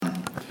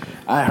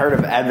I heard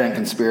of Advent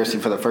Conspiracy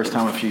for the first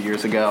time a few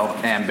years ago,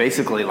 and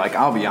basically, like,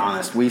 I'll be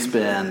honest, we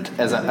spend,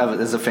 as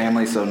a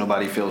family, so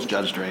nobody feels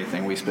judged or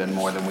anything, we spend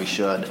more than we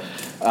should.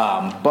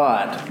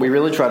 But we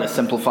really try to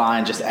simplify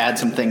and just add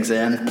some things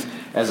in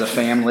as a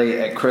family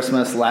at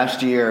Christmas.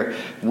 Last year,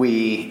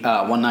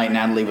 one night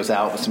Natalie was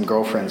out with some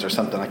girlfriends or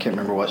something. I can't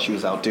remember what she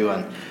was out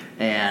doing.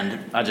 And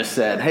I just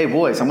said, hey,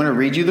 boys, I'm going to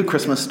read you the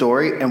Christmas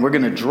story, and we're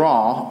going to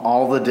draw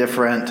all the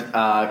different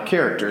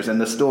characters in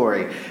the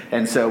story.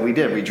 And so we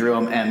did. We drew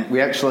them, and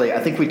I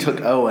think we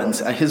took Owen's.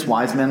 His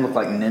wise men look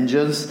like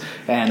ninjas,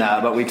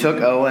 but we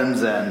took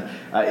Owen's, and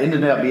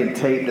ended up being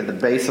taped at the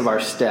base of our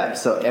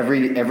steps. So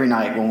every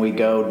night when we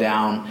go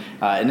down,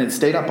 and it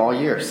stayed up all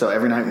year, so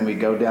every night when we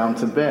go down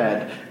to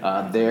bed,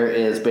 there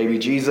is baby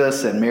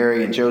Jesus and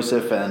Mary and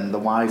Joseph and the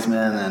wise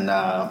men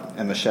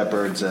and the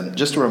shepherds, and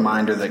just a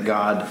reminder that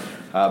God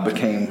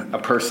became a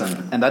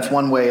person. And that's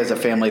one way as a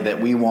family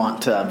that we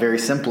want to very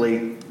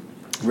simply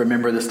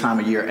remember this time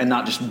of year and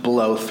not just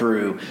blow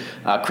through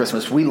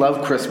Christmas. We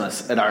love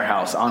Christmas at our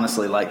house,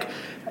 honestly. Like,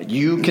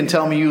 you can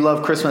tell me you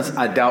love Christmas.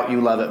 I doubt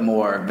you love it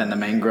more than the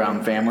main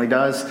ground family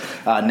does.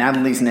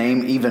 Natalie's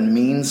name even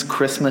means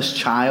Christmas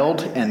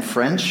child in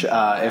French,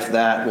 if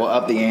that will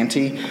up the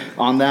ante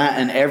on that.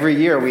 And every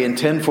year we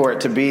intend for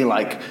it to be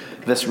like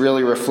this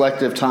really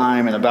reflective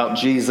time and about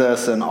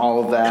Jesus and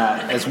all of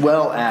that, as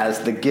well as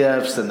the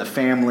gifts and the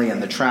family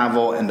and the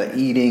travel and the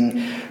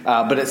eating.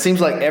 But it seems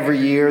like every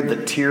year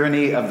the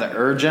tyranny of the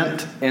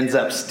urgent ends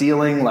up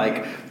stealing,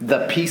 like,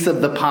 the piece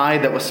of the pie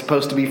that was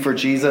supposed to be for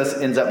Jesus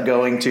ends up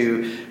going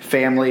to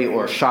family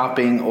or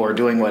shopping or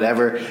doing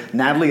whatever.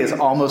 Natalie is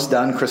almost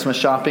done Christmas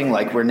shopping.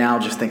 Like, we're now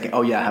just thinking,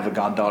 oh yeah, I have a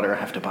goddaughter, I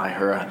have to buy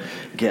her a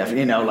gift.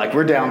 Like,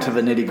 we're down to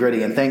the nitty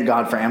gritty, and thank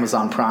God for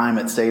Amazon Prime.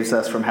 It saves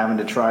us from having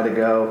to try to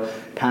go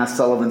past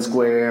Sullivan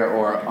Square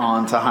or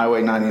on to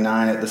Highway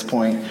 99 at this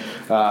point.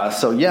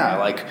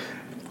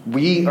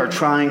 We are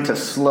trying to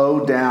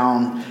slow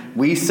down.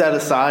 We set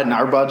aside in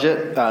our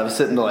budget,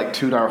 sitting to like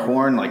toot our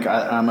horn. Like,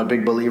 I'm a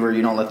big believer,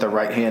 you don't let the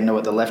right hand know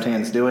what the left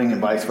hand's doing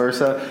and vice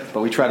versa.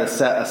 But we try to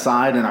set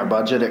aside in our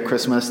budget at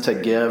Christmas to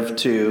give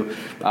to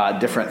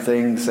different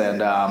things.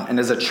 And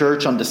as a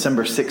church on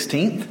December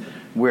 16th,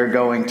 we're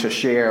going to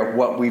share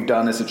what we've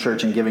done as a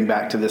church in giving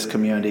back to this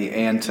community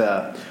and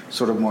to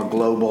sort of more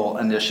global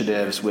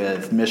initiatives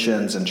with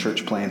missions and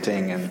church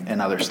planting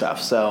and other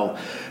stuff. So,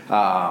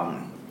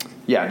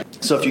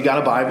 So if you got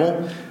a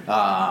Bible,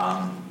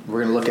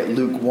 we're going to look at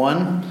Luke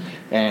 1.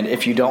 And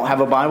if you don't have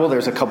a Bible,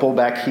 there's a couple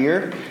back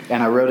here.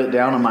 And I wrote it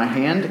down on my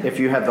hand. If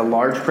you have the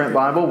large print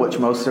Bible, which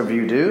most of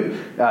you do,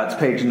 it's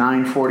page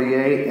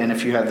 948. And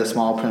if you have the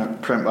small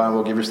print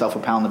Bible, give yourself a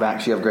pound in the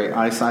back so you have great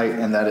eyesight.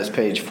 And that is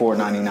page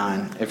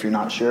 499 if you're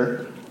not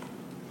sure.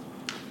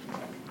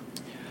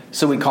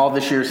 So we called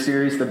this year's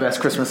series The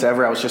Best Christmas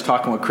Ever. I was just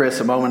talking with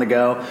Chris a moment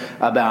ago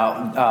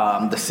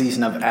about the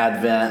season of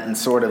Advent and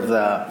sort of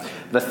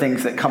the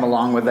things that come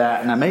along with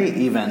that. And I may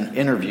even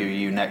interview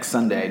you next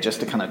Sunday just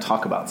to kind of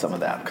talk about some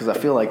of that, because I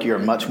feel like you're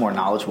much more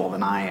knowledgeable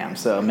than I am.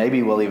 So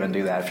maybe we'll even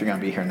do that if you're going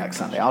to be here next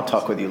Sunday. I'll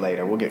talk with you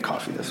later. We'll get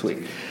coffee this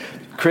week.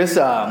 Chris,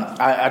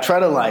 I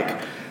try to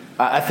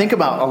I think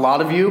about a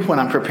lot of you when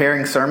I'm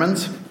preparing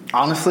sermons.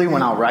 Honestly,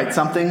 when I'll write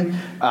something,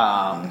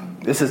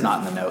 this is not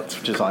in the notes,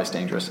 which is always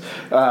dangerous.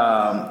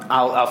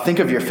 I'll think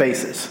of your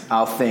faces.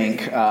 I'll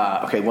think,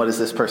 okay, what is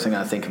this person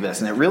going to think of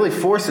this? And it really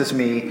forces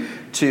me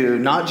to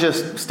not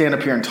just stand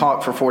up here and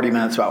talk for 40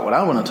 minutes about what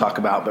I want to talk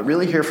about, but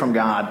really hear from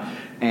God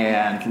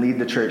and lead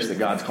the church that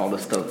God's called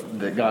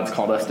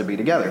us to be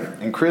together.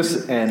 And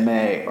Chris and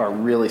May are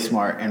really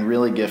smart and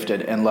really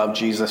gifted and love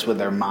Jesus with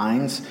their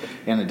minds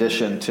in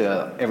addition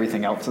to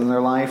everything else in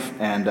their life.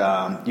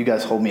 And you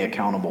guys hold me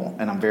accountable,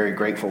 and I'm very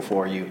grateful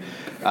for you.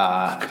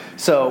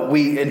 So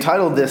we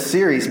entitled this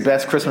series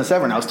Best Christmas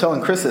Ever. And I was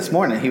telling Chris this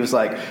morning, he was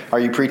like, are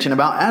you preaching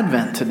about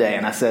Advent today?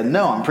 And I said,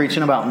 no, I'm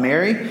preaching about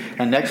Mary.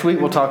 And next week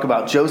we'll talk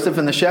about Joseph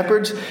and the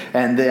shepherds.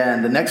 And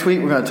then the next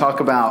week we're going to talk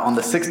about, on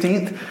the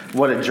 16th,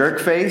 what a jerk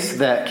face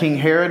that King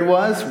Herod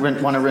was,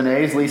 one of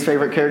Renee's least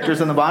favorite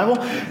characters in the Bible.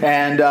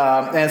 And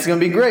it's going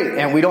to be great.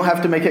 And we don't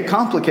have to make it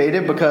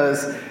complicated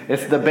because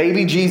it's the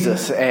baby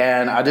Jesus.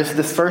 And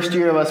this first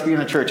year of us being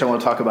a church, I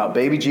want to talk about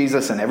baby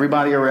Jesus and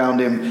everybody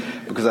around him,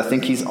 because I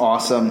think he's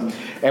awesome.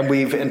 And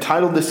we've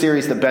entitled the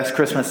series The Best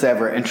Christmas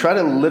Ever, and try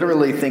to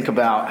literally think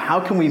about how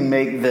can we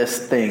make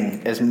this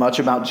thing as much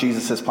about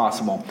Jesus as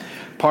possible.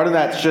 Part of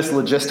that's just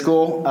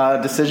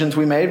logistical decisions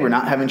we made. We're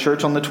not having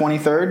church on the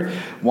 23rd.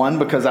 One,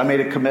 because I made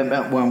a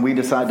commitment when we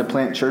decided to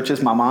plant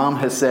churches. My mom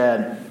has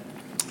said,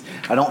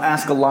 I don't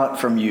ask a lot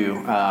from you,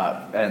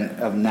 and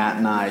of Nat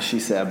and I, she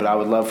said, but I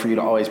would love for you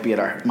to always be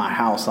at my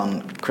house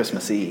on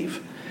Christmas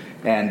Eve.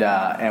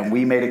 And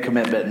we made a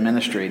commitment in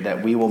ministry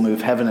that we will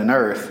move heaven and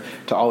earth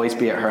to always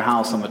be at her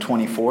house on the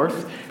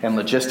 24th. And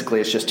logistically,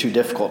 it's just too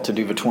difficult to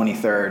do the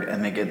 23rd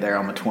and then get there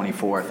on the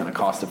 24th in a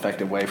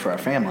cost-effective way for our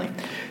family.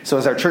 So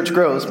as our church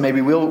grows,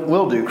 maybe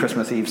we'll do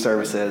Christmas Eve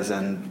services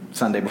and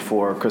Sunday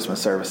before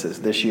Christmas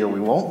services. This year we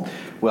won't.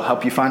 We'll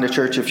help you find a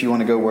church if you want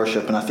to go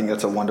worship, and I think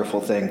that's a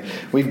wonderful thing.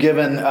 We've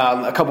given,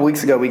 a couple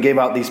weeks ago, we gave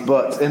out these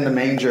books, In the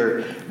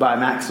Manger by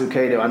Max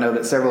Lucado. I know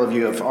that several of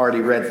you have already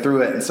read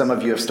through it, and some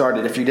of you have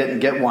started. If you didn't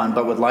get one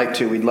but would like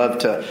to, we'd love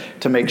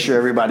to make sure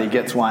everybody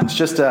gets one. It's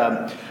just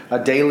a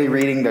daily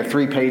reading. They're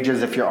 3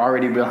 pages. If you're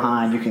already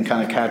behind, you can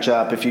kind of catch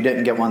up. If you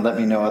didn't get one, let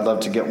me know. I'd love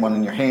to get one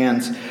in your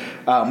hands.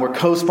 We're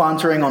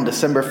co-sponsoring on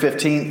December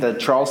 15th the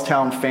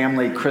Charlestown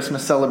Family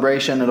Christmas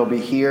Celebration. It'll be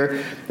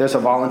here. There's a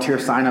volunteer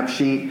sign-up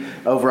sheet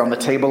over on the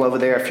table over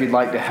there if you'd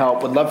like to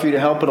help. Would love for you to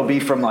help. It'll be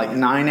from like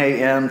 9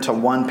 a.m. to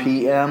 1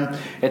 p.m.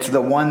 It's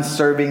the one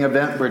serving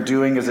event we're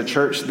doing as a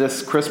church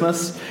this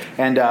Christmas.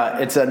 And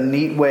it's a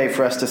neat way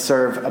for us to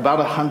serve about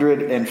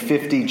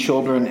 150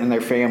 children and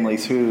their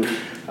families who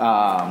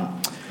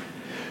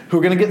are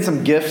going to get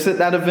some gifts at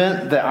that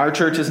event that our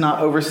church is not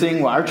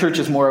overseeing. What our church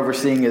is more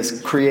overseeing is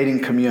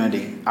creating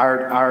community.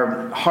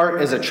 Our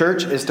heart as a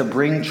church is to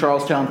bring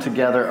Charlestown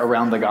together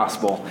around the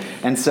gospel.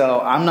 And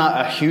so I'm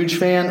not a huge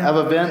fan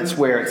of events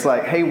where it's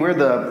like, hey, we're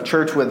the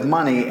church with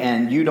money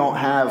and you don't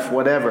have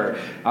whatever.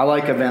 I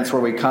like events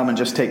where we come and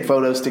just take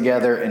photos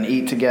together and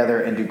eat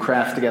together and do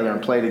crafts together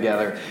and play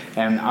together.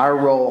 And our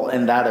role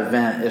in that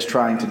event is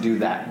trying to do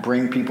that,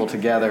 bring people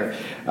together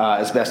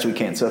as best we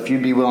can. So if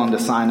you'd be willing to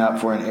sign up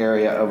for an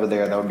area over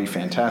there, that would be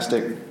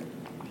fantastic.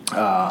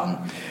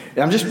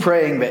 I'm just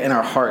praying that in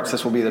our hearts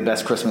this will be the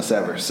best Christmas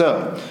ever.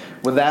 So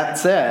with that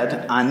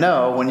said, I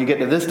know when you get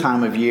to this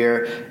time of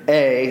year,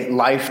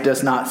 life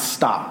does not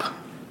stop.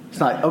 It's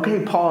not,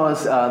 okay,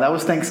 pause. That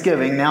was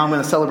Thanksgiving. Now I'm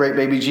going to celebrate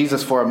baby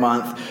Jesus for a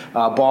month.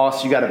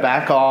 Boss, you got to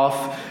back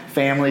off.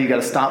 Family, you got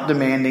to stop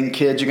demanding.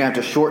 Kids, you're going to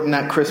have to shorten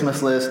that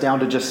Christmas list down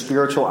to just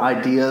spiritual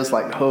ideas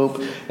like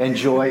hope and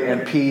joy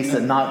and peace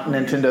and not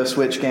Nintendo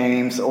Switch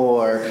games.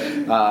 Or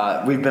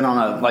we've been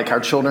on our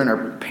children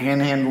are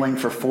panhandling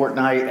for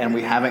Fortnite and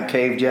we haven't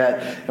caved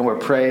yet. And we're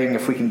praying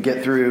if we can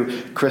get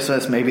through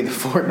Christmas, maybe the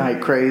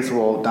Fortnite craze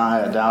will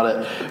die. I doubt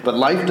it. But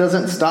life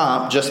doesn't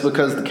stop just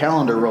because the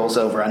calendar rolls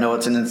over. I know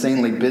it's an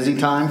insanely busy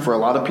time for a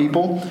lot of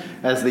people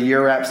as the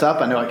year wraps up.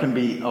 I know it can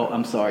be,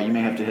 I'm sorry, you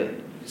may have to hit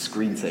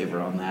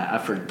screensaver on that. I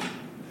forgot.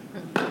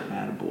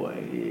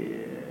 Attaboy.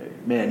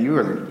 Yeah. Man, you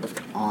were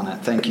on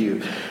it. Thank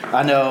you.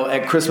 I know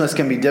at Christmas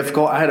can be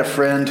difficult. I had a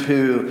friend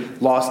who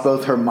lost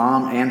both her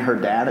mom and her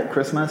dad at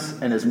Christmas.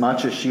 And as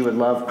much as she would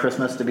love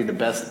Christmas to be the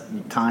best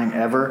time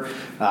ever,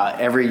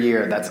 every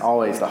year that's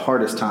always the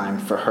hardest time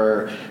for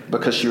her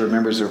because she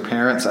remembers her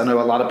parents. I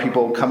know a lot of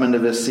people come into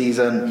this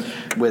season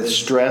with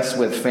stress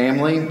with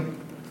family.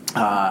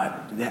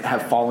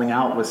 Have falling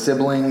out with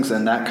siblings,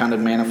 and that kind of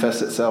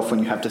manifests itself when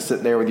you have to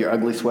sit there with your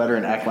ugly sweater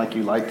and act like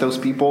you like those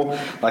people.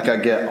 Like, I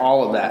get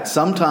all of that.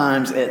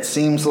 Sometimes it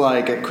seems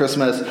like at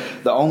Christmas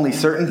the only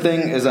certain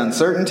thing is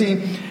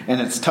uncertainty,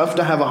 and it's tough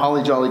to have a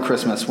holly jolly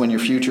Christmas when your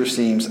future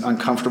seems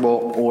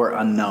uncomfortable or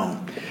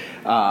unknown.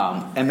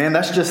 And man,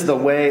 that's just the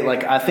way,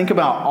 I think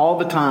about all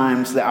the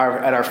times that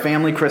at our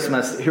family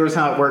Christmas. Here's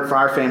how it worked for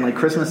our family.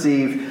 Christmas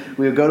Eve,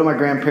 we would go to my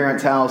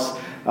grandparents' house.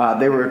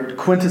 They were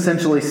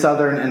quintessentially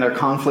Southern in their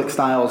conflict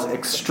styles,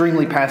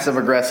 extremely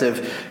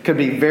passive-aggressive, could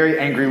be very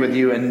angry with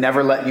you and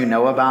never let you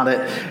know about it.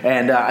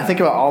 And I think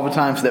about all the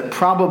times that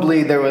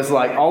probably there was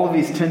all of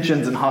these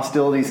tensions and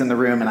hostilities in the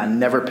room, and I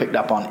never picked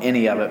up on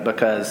any of it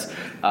because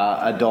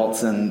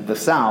adults in the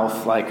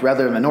South,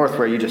 rather in the North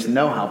where you just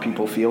know how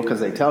people feel because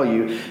they tell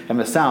you, in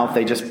the South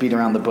they just beat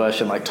around the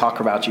bush and talk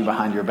about you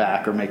behind your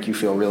back or make you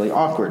feel really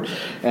awkward.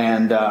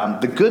 And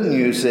the good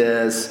news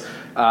is,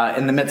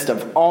 in the midst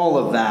of all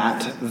of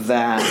that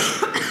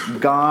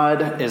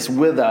God is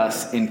with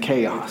us in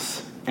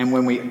chaos. And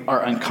when we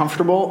are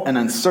uncomfortable and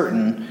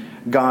uncertain,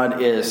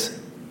 God is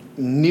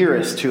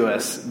nearest to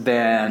us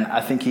than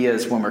I think he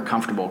is when we're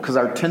comfortable. Because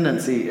our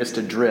tendency is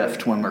to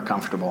drift when we're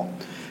comfortable.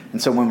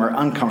 And so when we're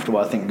uncomfortable,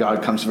 I think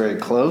God comes very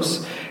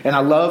close. And I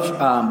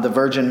love the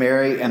Virgin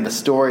Mary and the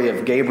story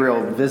of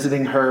Gabriel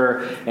visiting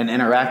her and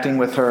interacting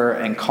with her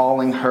and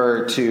calling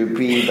her to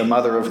be the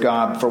mother of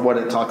God for what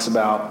it talks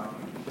about.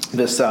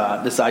 This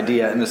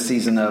idea in this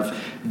season of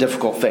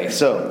difficult faith.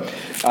 So,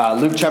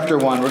 Luke chapter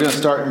 1, we're going to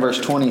start in verse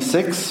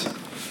 26,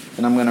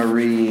 and I'm going to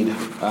read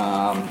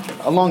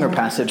a longer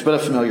passage, but a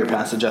familiar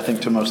passage, I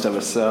think, to most of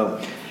us.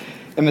 So,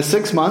 in the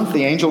 6th month,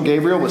 the angel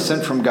Gabriel was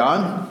sent from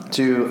God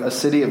to a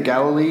city of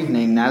Galilee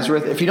named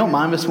Nazareth. If you don't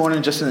mind this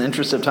morning, just in the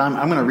interest of time,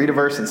 I'm going to read a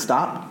verse and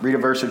stop, read a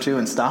verse or two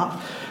and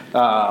stop.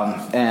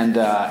 and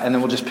then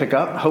we'll just pick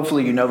up.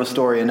 Hopefully you know the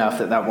story enough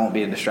that won't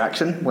be a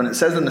distraction. When it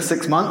says in the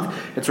 6th month,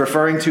 it's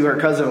referring to her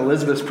cousin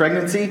Elizabeth's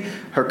pregnancy.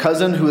 Her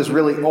cousin, who is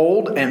really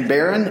old and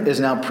barren, is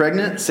now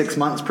pregnant, 6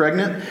 months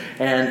pregnant.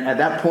 And at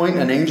that point,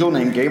 an angel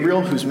named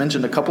Gabriel, who's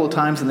mentioned a couple of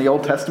times in the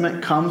Old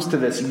Testament, comes to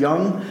this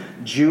young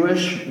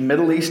Jewish,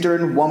 Middle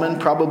Eastern woman,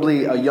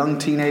 probably a young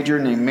teenager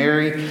named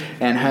Mary,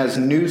 and has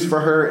news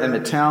for her in the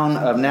town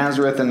of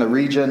Nazareth in the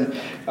region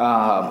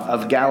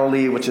of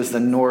Galilee, which is the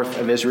north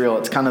of Israel.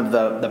 It's kind of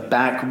the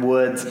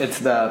backwoods. It's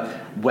the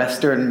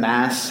western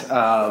mass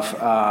of,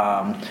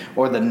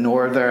 or the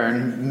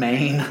northern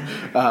Maine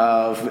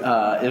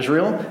of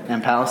Israel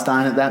and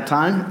Palestine at that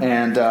time.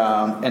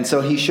 And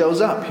so he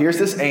shows up. Here's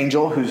this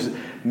angel who's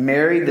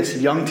married, this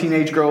young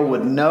teenage girl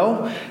would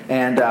know,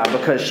 and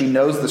because she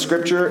knows the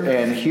scripture,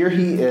 and here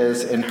he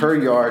is in her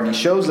yard. He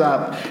shows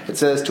up, it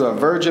says, to a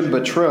virgin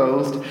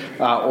betrothed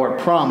or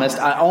promised.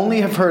 I only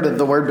have heard of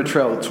the word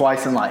betrothed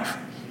twice in life.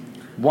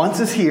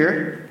 Once is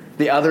here,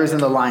 the other is in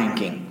The Lion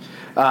King.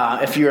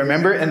 If you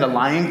remember in The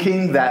Lion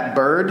King, that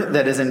bird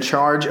that is in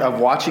charge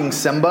of watching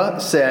Simba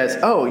says,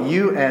 "Oh,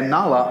 you and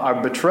Nala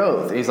are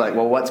betrothed." He's like,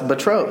 "Well, what's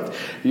betrothed?"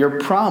 "You're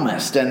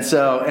promised." And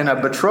so in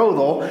a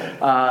betrothal,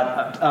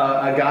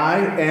 a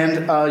guy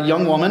and a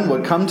young woman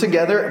would come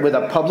together with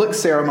a public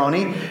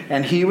ceremony,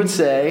 and he would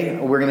say,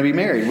 "We're going to be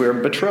married. We're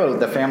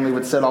betrothed." The family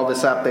would set all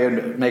this up. They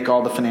would make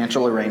all the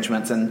financial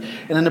arrangements. And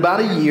in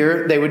about a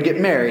year, they would get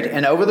married.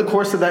 And over the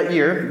course of that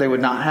year, they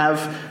would not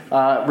have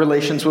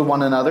relations with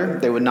one another.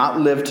 They would not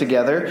live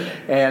together,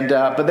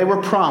 but they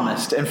were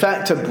promised. In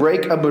fact, to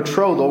break a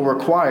betrothal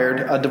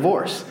required a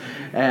divorce,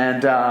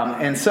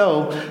 and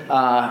so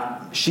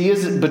she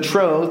is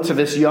betrothed to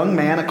this young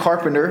man, a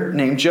carpenter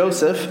named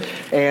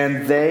Joseph,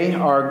 and they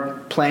are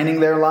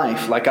planning their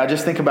life. Like, I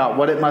just think about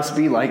what it must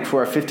be like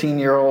for a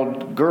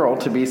 15-year-old girl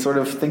to be sort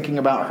of thinking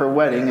about her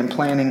wedding and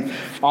planning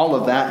all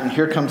of that. And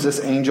here comes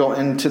this angel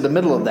into the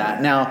middle of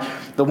that. Now,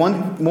 the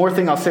one more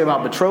thing I'll say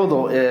about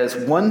betrothal is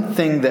one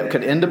thing that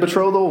could end a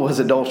betrothal was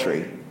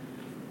adultery.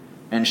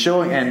 And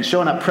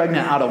showing up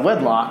pregnant out of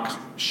wedlock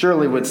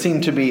surely would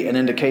seem to be an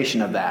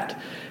indication of that.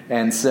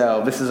 And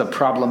so this is a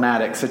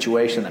problematic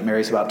situation that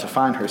Mary's about to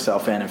find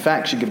herself in. In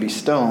fact, she could be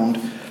stoned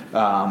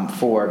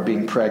for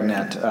being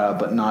pregnant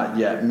but not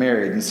yet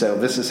married. And so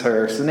this is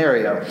her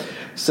scenario.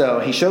 So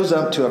he shows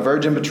up to a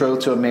virgin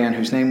betrothed to a man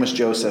whose name was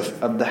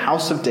Joseph, of the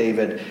house of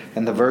David,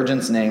 and the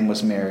virgin's name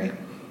was Mary.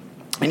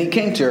 And he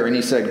came to her and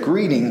he said,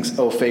 "Greetings,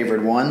 O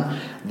favored one,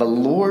 the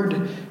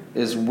Lord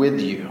is with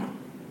you."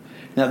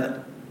 Now,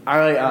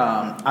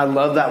 I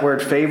love that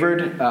word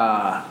favored,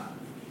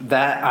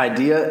 that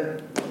idea.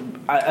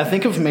 I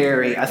think of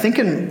Mary,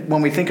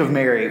 when we think of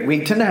Mary, we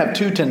tend to have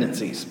two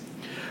tendencies.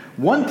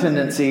 One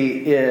tendency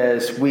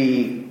is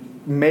we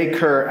make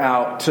her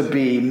out to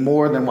be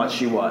more than what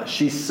she was.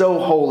 She's so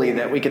holy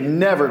that we could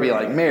never be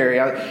like Mary.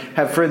 I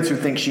have friends who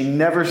think she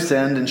never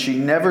sinned and she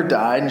never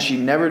died and she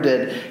never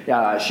did.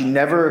 She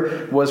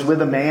never was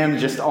with a man.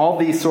 Just all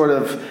these sort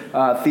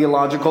of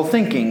theological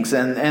thinkings,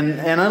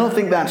 and I don't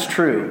think that's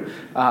true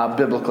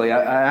biblically.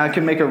 I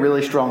can make a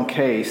really strong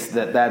case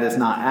that is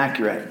not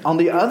accurate. On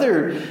the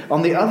other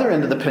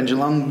end of the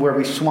pendulum, where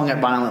we swung it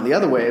violently the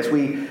other way, is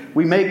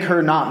we make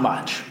her not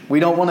much.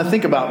 We don't want to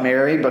think about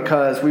Mary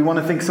because we want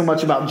to think so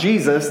much about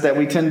Jesus that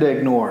we tend to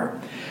ignore.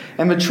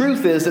 And the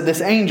truth is that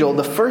this angel,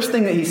 the first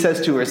thing that he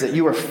says to her is that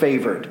you are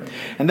favored.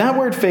 And that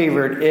word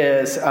favored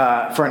is,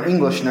 for an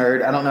English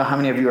nerd, I don't know how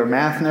many of you are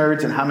math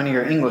nerds and how many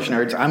are English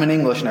nerds. I'm an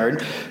English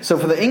nerd. So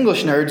for the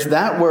English nerds,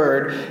 that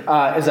word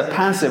is a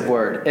passive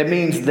word. It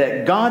means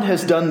that God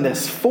has done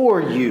this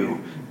for you.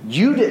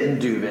 You didn't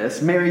do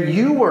this. Mary,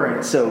 you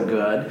weren't so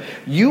good.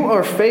 You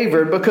are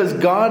favored because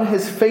God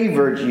has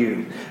favored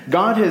you.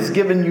 God has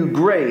given you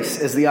grace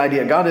is the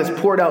idea. God has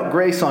poured out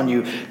grace on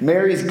you.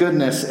 Mary's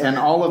goodness and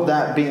all of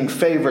that being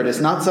favored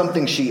is not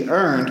something she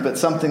earned, but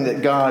something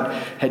that God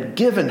had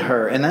given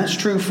her. And that's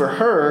true for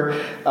her,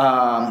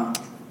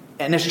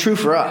 and it's true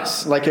for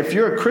us. Like, if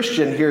you're a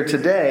Christian here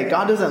today,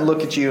 God doesn't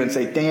look at you and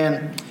say,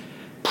 "Dan,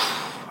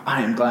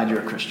 I am glad you're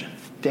a Christian.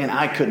 Dan,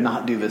 I could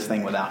not do this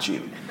thing without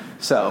you.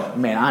 So,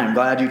 man, I am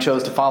glad you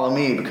chose to follow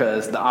me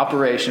because the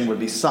operation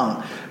would be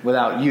sunk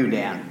without you,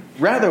 Dan."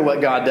 Rather,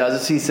 what God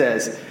does is he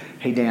says,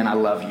 "Hey, Dan, I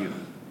love you.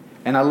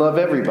 And I love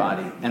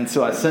everybody. And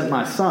so I sent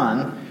my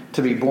son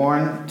to be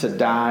born, to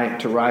die,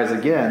 to rise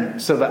again,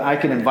 so that I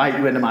can invite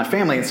you into my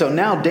family." And so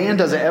now Dan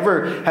doesn't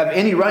ever have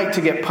any right to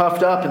get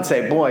puffed up and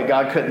say, "Boy,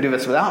 God couldn't do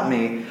this without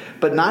me."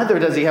 But neither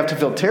does he have to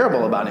feel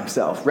terrible about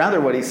himself.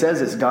 Rather, what he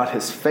says is, God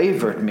has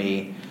favored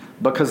me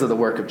because of the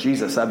work of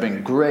Jesus. I've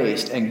been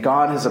graced, and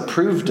God has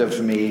approved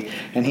of me,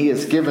 and he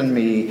has given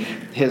me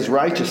his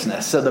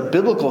righteousness. So the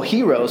biblical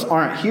heroes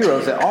aren't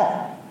heroes at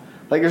all.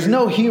 Like, there's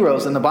no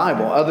heroes in the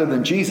Bible other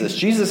than Jesus.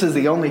 Jesus is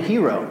the only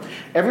hero.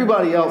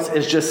 Everybody else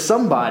is just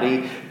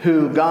somebody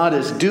who God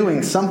is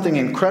doing something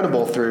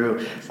incredible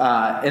through.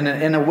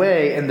 In a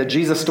way, in the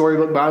Jesus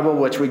Storybook Bible,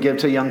 which we give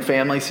to young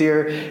families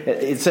here,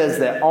 it says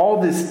that all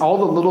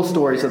the little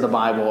stories of the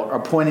Bible are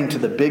pointing to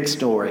the big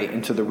story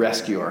and to the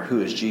rescuer, who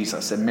is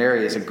Jesus. And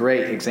Mary is a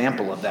great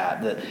example of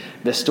that. That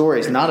the story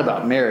is not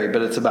about Mary,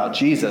 but it's about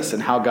Jesus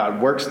and how God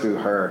works through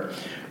her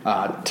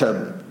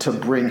to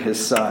bring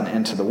his son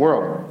into the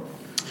world.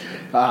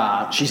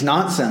 She's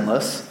not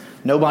sinless.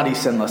 Nobody's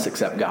sinless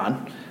except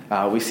God.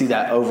 We see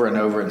that over and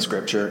over in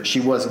Scripture.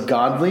 She was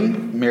godly.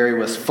 Mary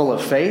was full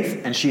of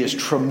faith. And she is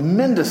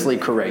tremendously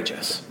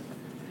courageous.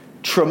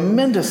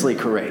 Tremendously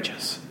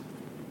courageous.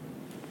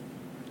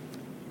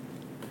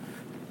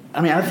 I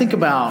mean, I think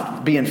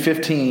about being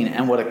 15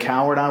 and what a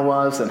coward I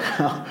was, and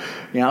how,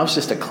 I was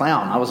just a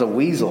clown. I was a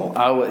weasel.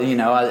 I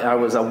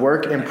was a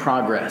work in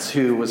progress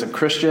who was a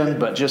Christian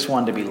but just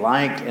wanted to be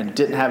liked and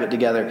didn't have it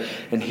together.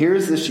 And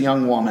here's this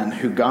young woman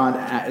who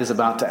God is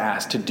about to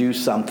ask to do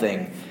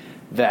something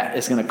that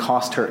is going to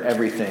cost her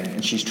everything,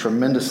 and she's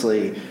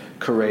tremendously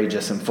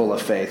courageous and full of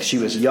faith. She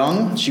was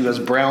young. She was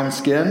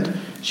brown-skinned.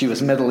 She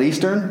was Middle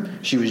Eastern.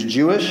 She was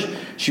Jewish.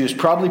 She was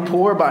probably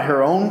poor by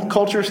her own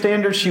culture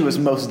standards. She was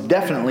most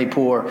definitely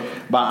poor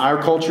by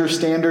our culture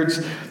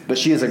standards. But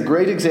she is a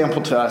great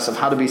example to us of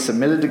how to be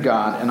submitted to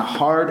God in a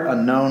hard,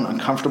 unknown,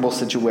 uncomfortable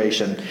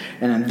situation.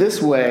 And in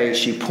this way,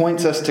 she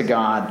points us to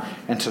God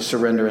and to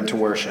surrender and to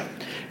worship.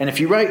 And if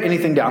you write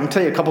anything down, I'll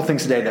tell you a couple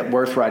things today that are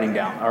worth writing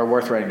down.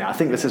 I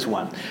think this is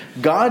one.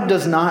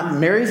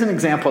 Mary's an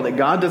example that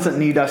God doesn't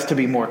need us to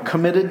be more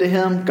committed to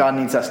him. God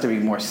needs us to be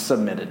more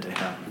submitted to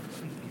him.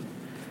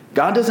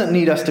 God doesn't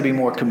need us to be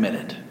more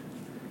committed.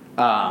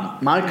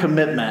 My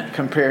commitment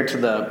compared to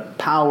the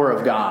power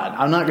of God,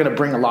 I'm not going to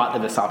bring a lot to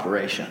this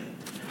operation.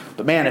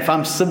 But man, if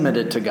I'm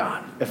submitted to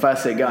God, if I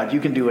say, God, you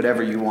can do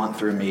whatever you want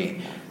through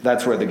me,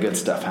 that's where the good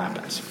stuff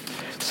happens.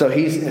 So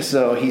he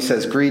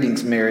says,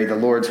 greetings, Mary, the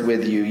Lord's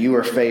with you. You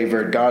are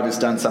favored. God has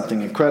done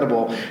something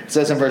incredible. It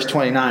says in verse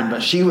 29,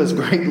 but she was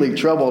greatly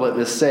troubled at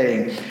this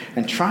saying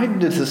and tried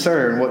to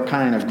discern what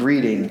kind of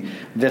greeting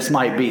this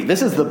might be.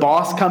 This is the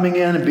boss coming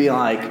in and being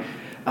like,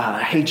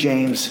 hey,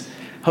 James,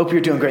 hope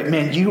you're doing great.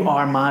 Man, you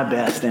are my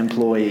best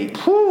employee.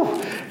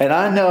 Whew. And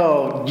I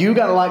know you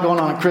got a lot going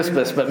on at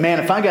Crispus, but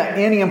man, if I got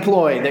any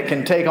employee that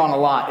can take on a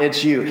lot,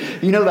 it's you.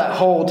 You know, that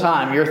whole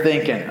time you're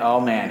thinking, oh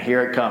man,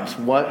 here it comes.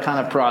 What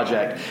kind of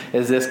project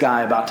is this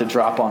guy about to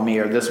drop on me,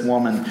 or this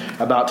woman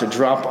about to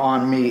drop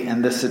on me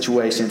in this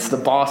situation? It's the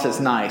boss is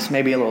nice,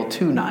 maybe a little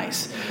too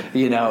nice,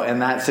 in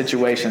that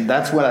situation.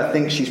 That's what I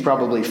think she's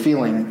probably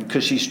feeling,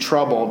 because she's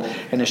troubled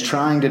and is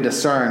trying to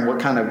discern what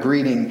kind of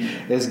greeting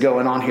is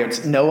going on here.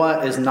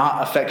 Noah is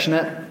not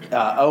affectionate.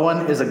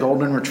 Owen is a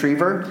golden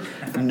retriever.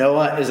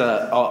 Noah is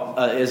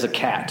a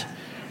cat.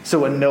 So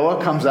when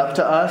Noah comes up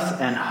to us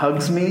and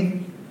hugs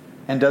me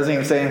and doesn't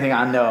even say anything,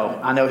 I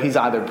know he's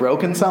either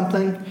broken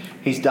something,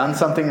 he's done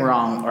something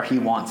wrong, or he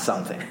wants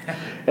something.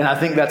 And I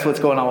think that's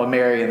what's going on with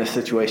Mary in this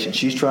situation.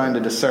 She's trying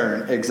to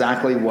discern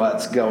exactly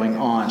what's going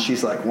on.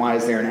 She's like, why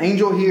is there an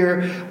angel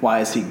here? Why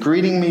is he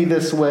greeting me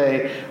this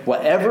way?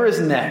 Whatever is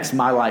next,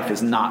 my life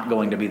is not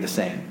going to be the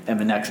same in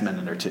the next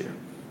minute or two.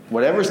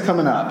 Whatever's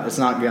coming up, it's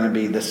not going to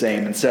be the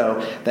same. And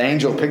so the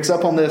angel picks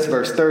up on this,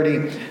 verse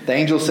 30. The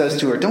angel says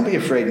to her, don't be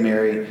afraid,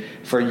 Mary,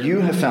 for you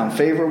have found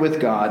favor with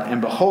God.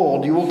 And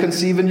behold, you will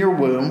conceive in your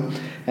womb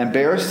and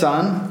bear a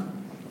son,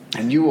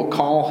 and you will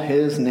call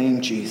his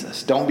name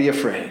Jesus. Don't be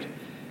afraid.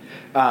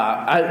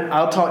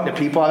 I'll talk to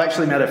people. I've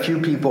actually met a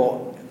few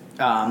people,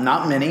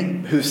 not many,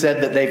 who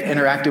said that they've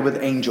interacted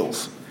with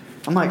angels.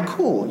 I'm like,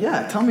 cool,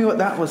 yeah, tell me what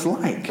that was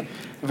like.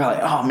 They're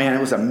like, oh man,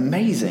 it was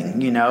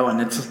amazing,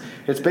 and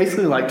it's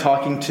basically like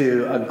talking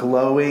to a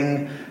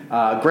glowing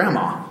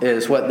grandma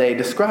is what they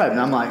describe. And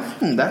I'm like,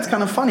 that's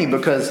kind of funny,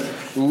 because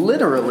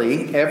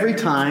literally every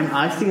time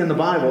I see in the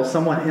Bible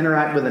someone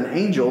interact with an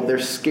angel, they're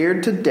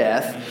scared to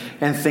death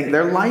and think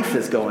their life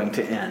is going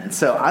to end.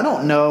 So I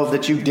don't know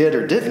that you did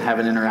or didn't have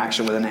an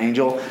interaction with an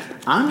angel.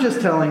 I'm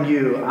just telling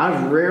you,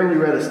 I've rarely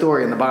read a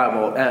story in the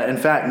Bible, in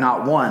fact,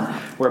 not one,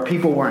 where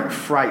people weren't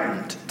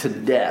frightened to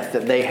death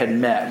that they had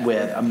met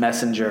with a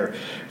messenger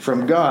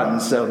from God.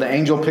 And so the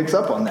angel picks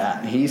up on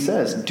that. He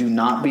says, do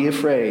not be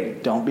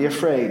afraid. Don't be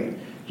afraid.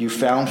 You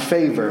found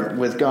favor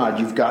with God.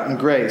 You've gotten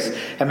grace.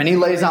 And then he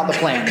lays out the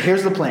plan.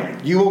 Here's the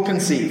plan. You will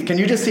conceive. Can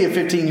you just see a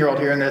 15-year-old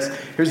hearing this?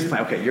 Here's the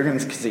plan. Okay, you're going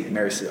to conceive.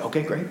 Mary says,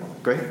 okay, great.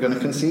 You're going to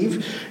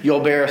conceive. You'll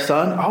bear a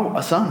son. Oh,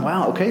 a son.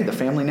 Wow. Okay, the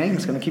family name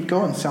is going to keep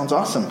going. Sounds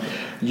awesome.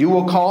 You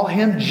will call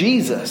him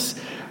Jesus.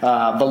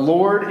 The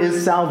Lord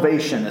is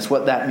salvation is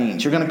what that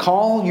means. You're going to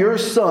call your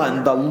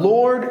son, the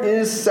Lord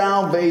is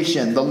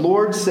salvation. The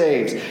Lord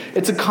saves.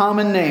 It's a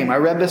common name. I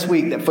read this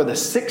week that for the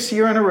 6th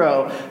year in a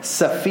row,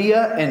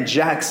 Sophia and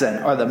Jackson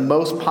are the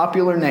most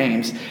popular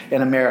names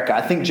in America.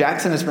 I think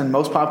Jackson has been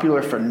most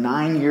popular for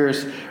 9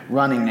 years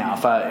running now.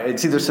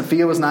 It's either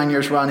Sophia was 9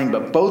 years running,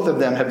 but both of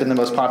them have been the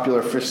most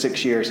popular for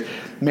 6 years.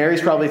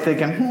 Mary's probably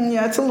thinking,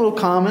 yeah, it's a little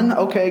common.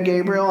 Okay,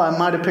 Gabriel, I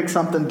might have picked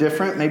something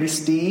different. Maybe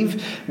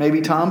Steve,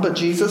 maybe Tom, but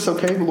Jesus,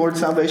 okay, Lord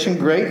salvation,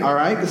 great. All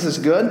right, this is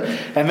good.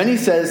 And then he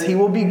says he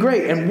will be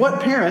great. And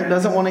what parent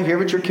doesn't want to hear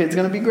that your kid's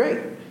going to be great?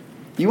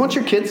 You want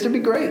your kids to be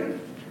great.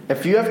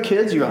 If you have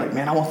kids, you're like,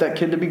 man, I want that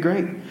kid to be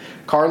great.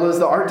 Carla's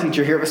the art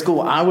teacher here at the school.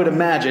 I would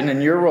imagine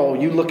in your role,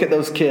 you look at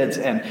those kids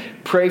and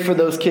pray for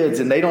those kids,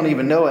 and they don't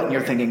even know it. And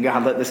you're thinking,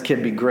 God, let this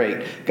kid be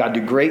great. God,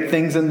 do great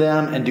things in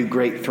them and do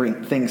great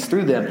things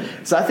through them.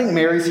 So I think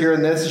Mary's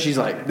hearing this, and she's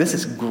like, this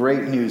is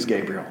great news,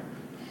 Gabriel.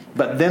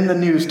 But then the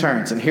news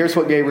turns, and here's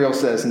what Gabriel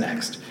says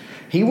next.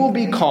 He will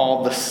be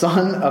called the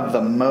Son of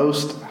the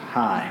Most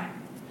High.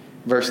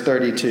 Verse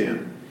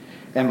 32.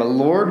 And the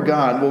Lord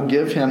God will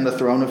give him the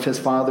throne of his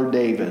father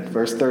David.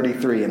 Verse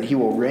 33. And he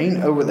will reign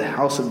over the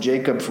house of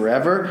Jacob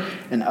forever,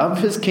 and of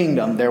his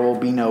kingdom there will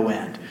be no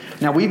end.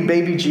 Now, we've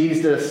baby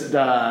Jesus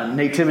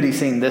nativity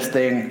seen this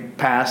thing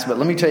pass, but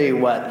let me tell you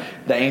what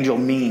the angel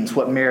means,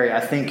 what Mary,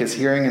 I think, is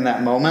hearing in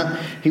that moment.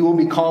 He will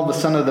be called the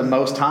Son of the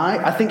Most High.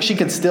 I think she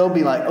could still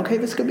be like, okay,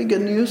 this could be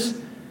good news.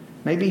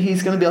 Maybe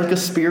he's going to be like a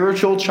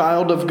spiritual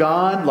child of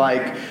God.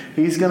 Like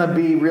he's going to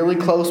be really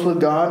close with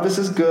God. This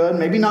is good.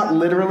 Maybe not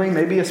literally,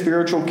 maybe a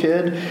spiritual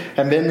kid.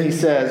 And then he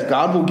says,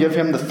 God will give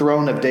him the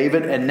throne of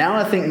David. And now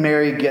I think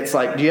Mary gets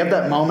like, do you have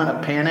that moment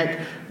of panic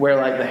where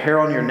like the hair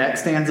on your neck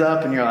stands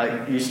up and you're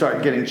like, you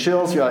start getting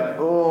chills. You're like,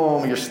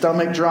 oh, your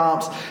stomach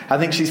drops. I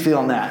think she's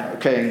feeling that.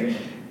 Okay.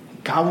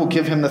 God will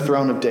give him the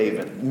throne of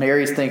David.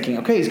 Mary's thinking,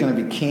 okay, he's going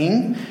to be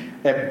king.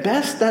 At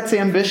best, that's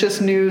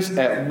ambitious news.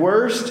 At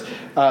worst,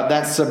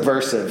 that's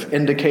subversive,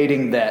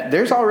 indicating that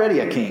there's already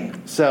a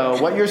king. So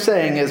what you're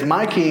saying is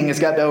my kid has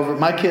got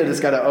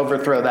to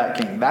overthrow that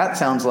king. That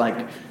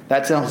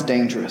sounds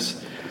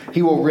dangerous.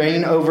 He will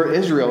reign over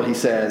Israel, he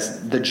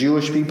says, the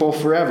Jewish people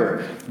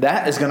forever.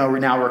 That is going to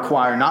now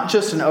require not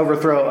just an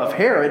overthrow of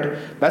Herod,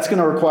 that's going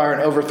to require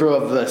an overthrow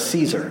of the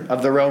Caesar,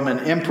 of the Roman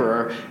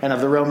emperor, and of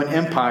the Roman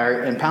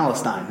Empire in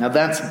Palestine. Now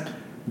that's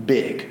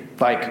big.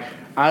 Like,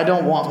 I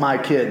don't want my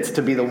kids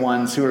to be the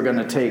ones who are going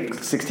to take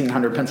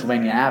 1600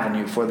 Pennsylvania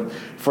Avenue for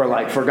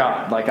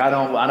God. Like I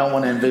don't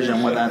want to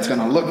envision what that's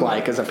going to look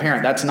like as a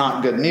parent. That's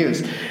not good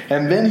news.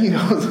 And then he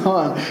goes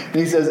on and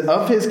he says,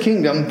 of his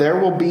kingdom there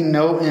will be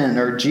no end,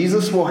 or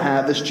Jesus will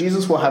have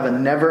a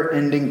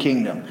never-ending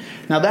kingdom.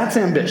 Now that's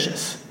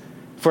ambitious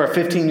for a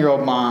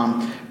 15-year-old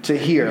mom to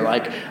hear.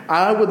 Like,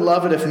 I would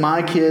love it if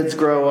my kids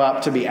grow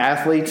up to be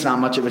athletes, not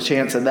much of a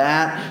chance of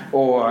that,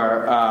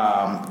 or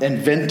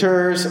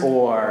inventors,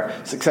 or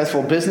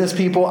successful business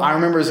people. I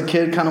remember as a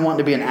kid kind of wanting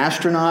to be an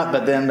astronaut,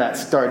 but then that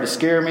started to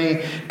scare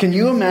me. Can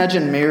you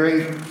imagine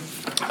Mary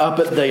up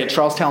at the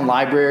Charlestown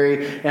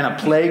Library in a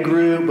play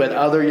group with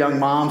other young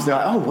moms? They're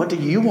like, oh, what do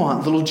you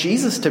want little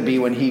Jesus to be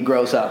when he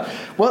grows up?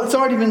 Well, it's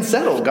already been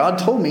settled. God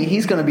told me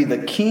he's going to be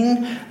the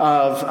king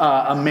of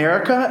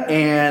America,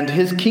 and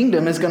his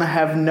kingdom is going to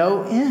have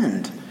no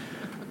end.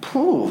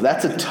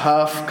 That's a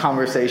tough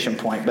conversation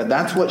point, but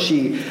that's what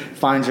she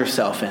finds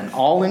herself in.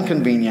 All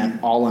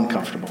inconvenient, all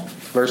uncomfortable.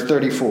 Verse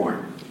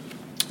 34,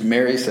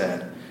 Mary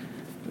said,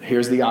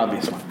 here's the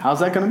obvious one.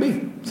 How's that going to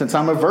be since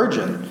I'm a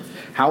virgin?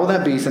 How will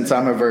that be since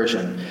I'm a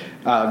virgin?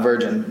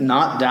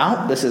 Not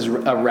doubt. This is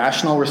a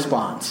rational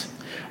response.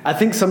 I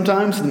think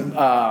sometimes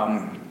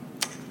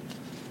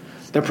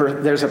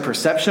there's a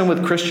perception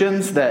with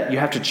Christians that you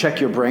have to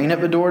check your brain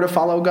at the door to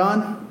follow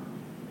God.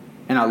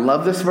 And I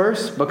love this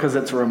verse because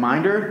it's a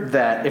reminder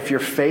that if your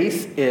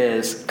faith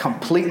is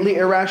completely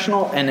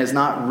irrational and is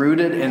not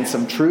rooted in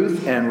some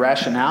truth and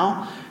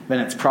rationale, then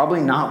it's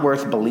probably not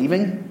worth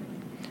believing.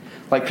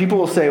 Like people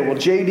will say, well,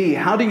 JD,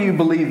 how do you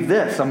believe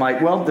this? I'm like,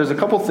 well, there's a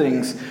couple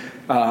things.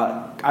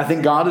 I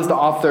think God is the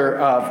author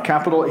of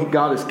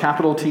God is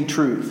capital T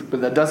truth,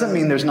 but that doesn't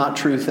mean there's not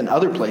truth in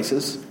other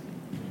places.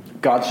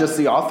 God's just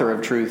the author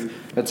of truth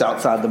that's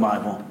outside the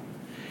Bible.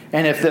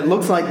 And if it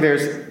looks like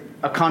there's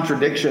a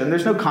contradiction,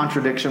 there's no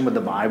contradiction with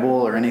the Bible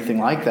or anything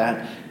like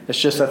that. It's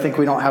just I think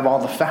we don't have all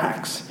the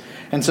facts.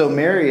 And so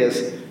Mary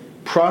is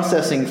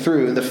processing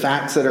through the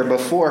facts that are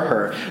before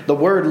her. The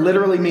word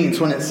literally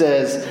means when it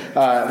says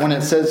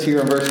here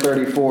in verse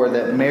 34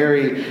 that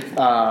Mary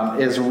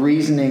is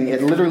reasoning,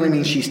 it literally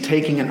means she's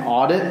taking an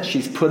audit.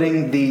 She's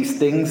putting these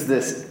things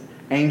this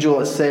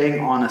angel is saying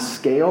on a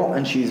scale,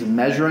 and she's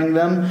measuring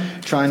them,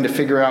 trying to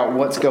figure out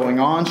what's going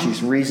on.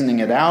 She's reasoning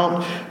it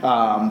out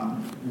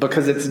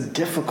because it's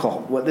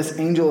difficult. What this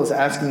angel is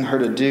asking her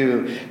to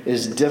do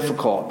is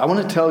difficult. I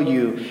want to tell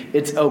you,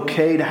 it's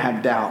okay to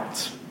have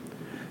doubts.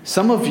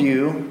 Some of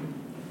you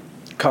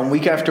come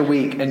week after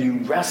week and you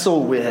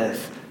wrestle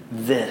with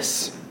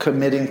this,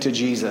 committing to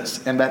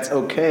Jesus. And that's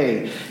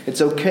okay.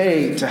 It's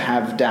okay to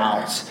have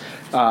doubts.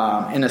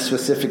 in a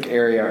specific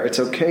area. It's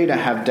okay to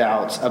have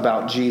doubts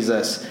about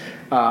Jesus.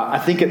 I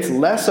think it's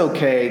less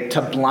okay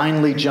to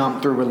blindly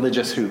jump through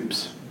religious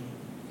hoops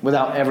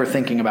without ever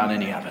thinking about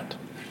any of it.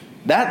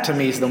 That, to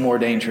me, is the more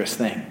dangerous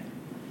thing.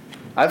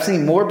 I've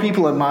seen more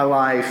people in my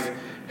life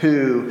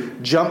who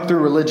jump through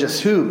religious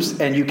hoops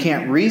and you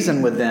can't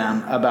reason with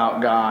them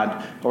about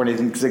God or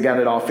anything because they got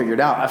it all figured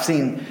out. I've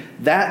seen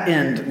that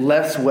end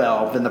less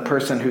well than the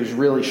person who's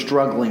really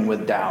struggling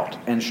with doubt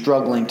and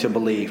struggling to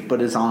believe,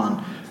 but is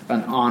on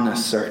an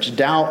honest search.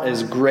 Doubt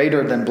is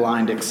greater than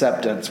blind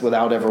acceptance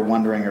without ever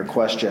wondering or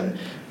question,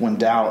 when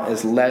doubt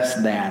is less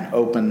than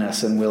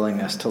openness and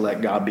willingness to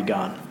let God be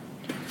God.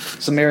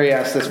 So Mary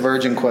asked this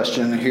virgin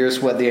question, and here's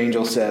what the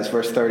angel says,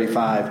 verse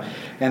 35.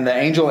 And the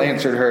angel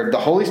answered her, the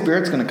Holy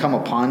Spirit's going to come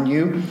upon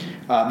you.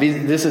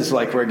 This is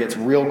like where it gets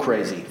real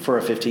crazy for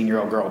a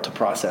 15-year-old girl to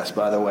process,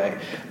 by the way.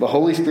 The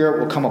Holy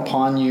Spirit will come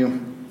upon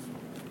you,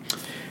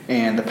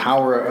 and the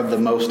power of the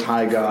Most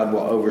High God will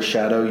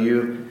overshadow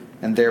you.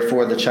 And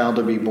therefore the child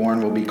to be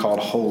born will be called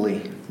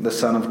Holy, the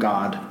Son of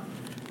God.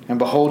 And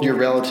behold, your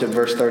relative,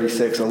 verse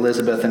 36,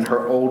 Elizabeth, in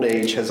her old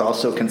age has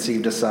also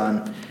conceived a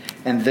son.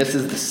 And this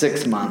is the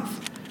 6th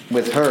month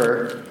with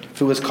her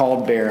who is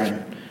called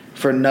barren.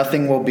 For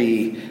nothing will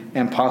be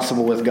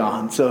impossible with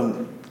God.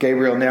 So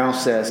Gabriel now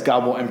says,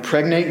 God will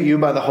impregnate you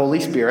by the Holy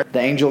Spirit. The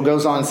angel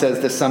goes on and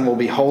says, this son will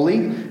be holy,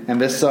 and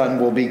this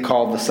son will be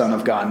called the Son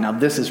of God. Now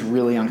this is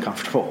really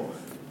uncomfortable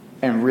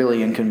and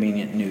really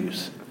inconvenient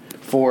news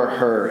for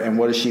her. And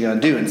what is she going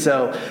to do? And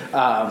so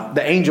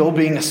the angel,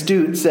 being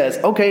astute, says,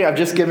 okay, I've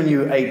just given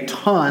you a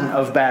ton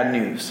of bad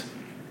news.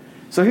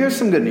 So here's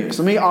some good news.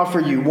 Let me offer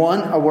you,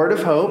 one, a word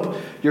of hope.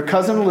 Your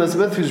cousin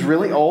Elizabeth, who's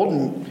really old,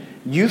 and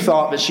you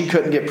thought that she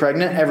couldn't get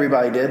pregnant.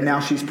 Everybody did.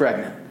 Now she's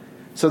pregnant.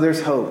 So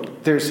there's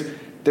hope.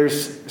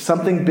 There's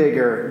something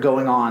bigger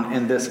going on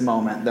in this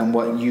moment than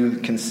what you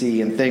can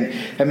see and think.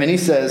 And then he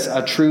says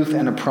a truth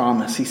and a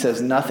promise. He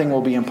says nothing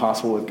will be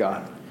impossible with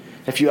God.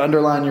 If you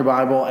underline your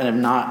Bible and have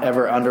not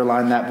ever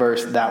underlined that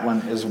verse, that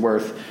one is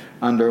worth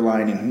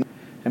underlining.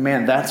 And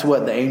man, that's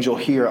what the angel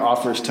here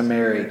offers to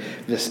Mary,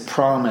 this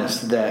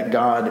promise that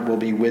God will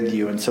be with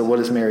you. And so what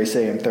does Mary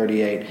say in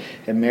 38?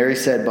 And Mary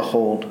said,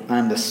 behold, I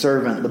am the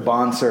servant, the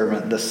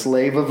bondservant, the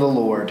slave of the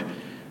Lord.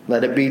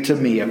 Let it be to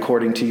me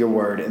according to your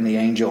word. And the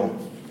angel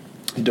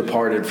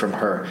departed from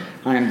her.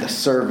 I am the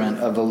servant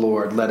of the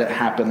Lord. Let it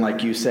happen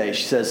like you say.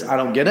 She says, I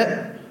don't get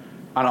it.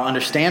 I don't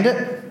understand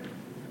it.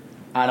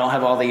 I don't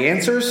have all the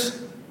answers,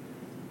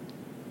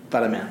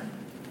 but I'm in.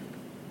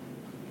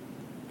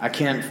 I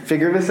can't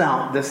figure this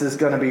out. This is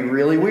going to be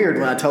really weird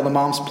when I tell the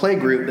mom's play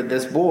group that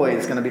this boy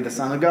is going to be the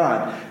Son of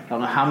God. I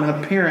don't know how I'm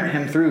going to parent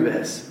him through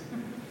this,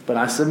 but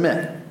I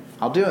submit.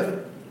 I'll do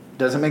it.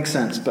 Doesn't make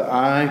sense, but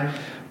I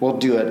will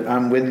do it.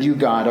 I'm with you,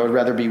 God. I would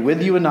rather be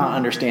with you and not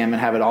understand than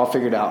have it all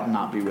figured out and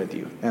not be with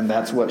you. And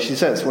that's what she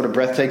says. What a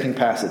breathtaking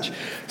passage.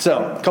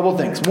 So, a couple of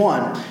things.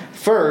 One,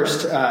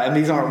 first, and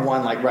these aren't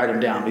one, like, write them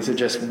down. These are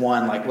just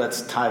one, like,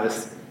 let's tie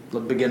this,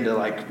 begin to,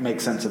 like,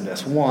 make sense of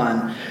this.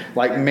 One,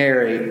 like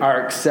Mary,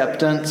 our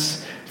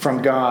acceptance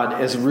from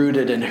God is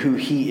rooted in who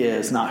he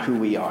is, not who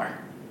we are.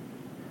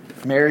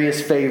 Mary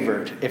is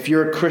favored. If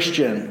you're a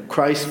Christian,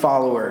 Christ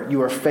follower,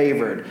 you are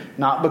favored.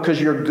 Not because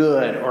you're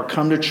good or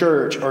come to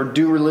church or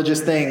do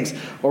religious things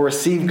or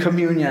receive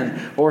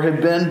communion or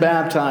have been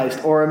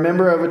baptized or a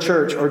member of a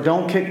church or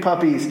don't kick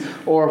puppies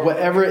or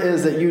whatever it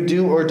is that you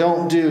do or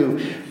don't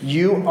do.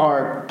 You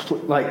are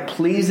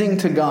pleasing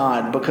to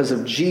God because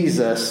of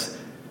Jesus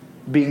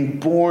being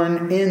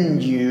born in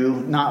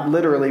you, not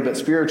literally but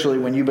spiritually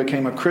when you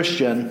became a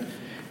Christian.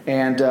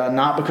 And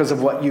not because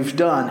of what you've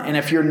done. And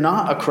if you're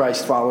not a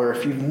Christ follower,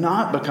 if you've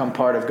not become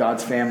part of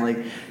God's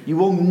family, you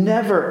will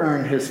never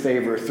earn his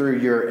favor through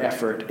your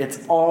effort.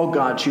 It's all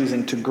God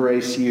choosing to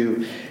grace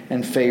you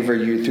and favor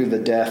you through the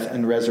death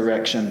and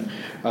resurrection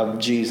of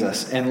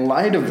Jesus. In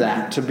light of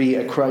that, to be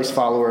a Christ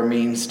follower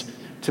means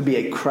to be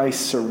a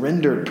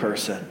Christ-surrendered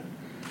person.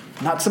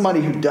 Not somebody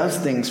who does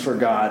things for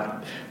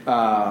God,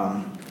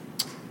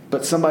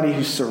 but somebody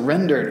who's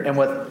surrendered. And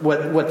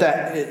what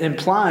that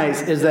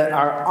implies is that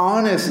our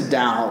honest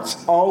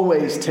doubts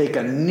always take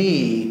a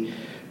knee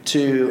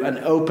to an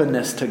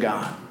openness to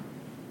God.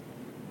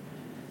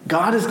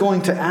 God is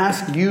going to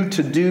ask you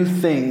to do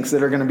things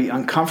that are going to be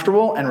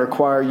uncomfortable and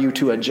require you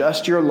to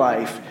adjust your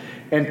life.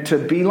 And to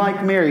be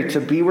like Mary,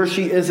 to be where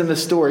she is in the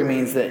story,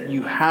 means that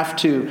you have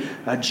to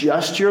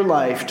adjust your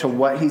life to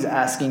what he's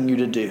asking you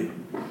to do,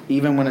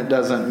 even when it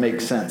doesn't make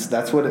sense.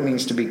 That's what it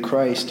means to be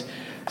Christ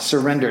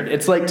surrendered.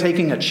 It's like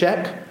taking a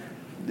check.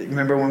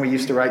 Remember when we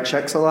used to write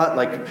checks a lot?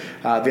 Like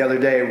the other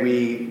day,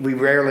 we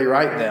rarely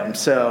write them,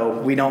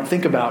 so we don't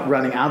think about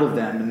running out of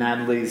them. And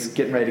Natalie's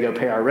getting ready to go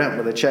pay our rent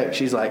with a check.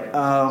 She's like,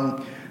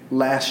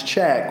 last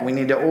check. We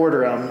need to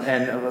order them,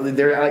 and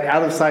they're like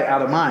out of sight,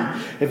 out of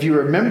mind. If you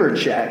remember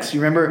checks,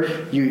 you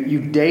remember you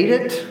date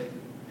it,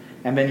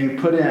 and then you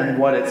put in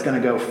what it's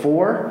going to go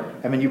for,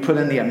 and then you put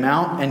in the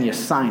amount, and you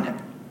sign it.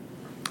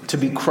 To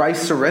be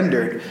Christ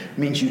surrendered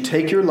means you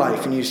take your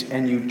life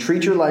and you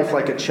treat your life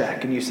like a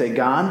check, and you say,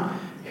 God,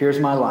 here's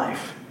my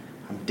life.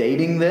 I'm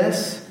dating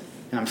this,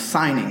 and I'm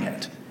signing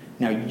it.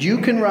 Now, you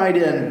can write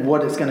in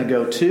what it's going to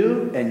go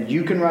to, and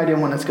you can write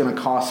in what it's going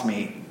to cost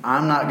me.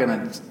 I'm not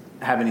going to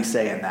have any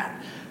say in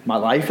that. My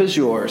life is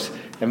yours,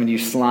 and when you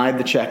slide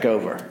the check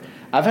over.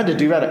 I've had to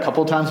do that a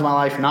couple times in my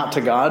life, not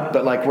to God,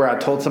 but like where I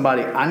told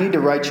somebody, I need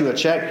to write you a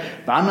check,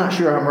 but I'm not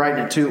sure I'm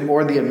writing it to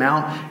or the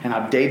amount, and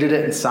I've dated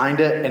it and signed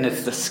it, and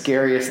it's the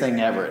scariest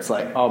thing ever. It's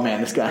like, oh man,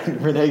 this guy,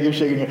 Renee, you're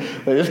shaking your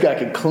head. This guy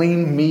could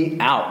clean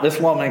me out. This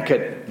woman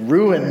could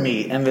ruin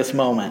me in this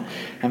moment.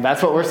 And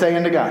that's what we're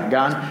saying to God.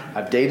 God,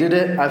 I've dated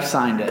it, I've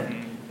signed it.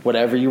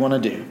 Whatever you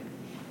want to do.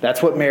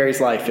 That's what Mary's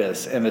life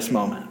is in this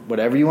moment.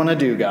 Whatever you want to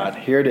do, God,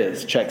 here it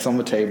is. Checks on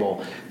the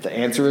table. The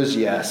answer is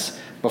yes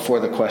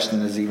before the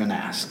question is even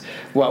asked.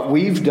 What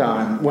we've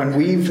done, when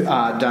we've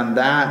done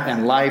that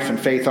and life and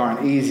faith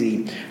aren't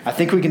easy, I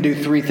think we can do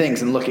three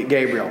things and look at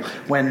Gabriel.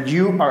 When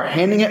you are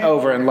handing it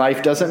over and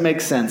life doesn't make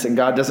sense and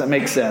God doesn't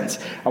make sense,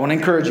 I want to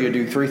encourage you to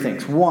do three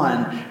things.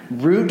 One,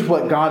 root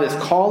what God is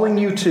calling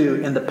you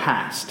to in the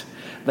past.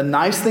 The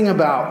nice thing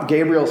about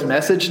Gabriel's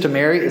message to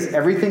Mary is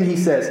everything he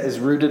says is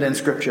rooted in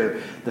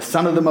Scripture. The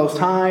Son of the Most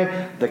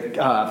High,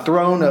 the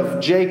throne of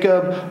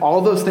Jacob,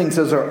 all those things,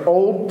 those are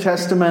Old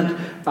Testament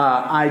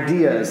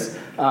ideas.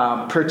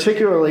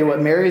 Particularly what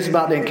Mary's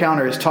about to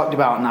encounter is talked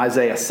about in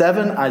Isaiah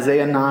 7,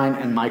 Isaiah 9,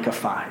 and Micah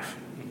 5.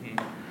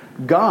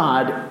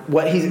 God,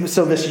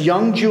 so this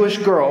young Jewish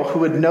girl who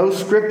would know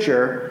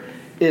Scripture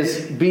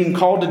is being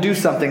called to do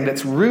something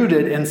that's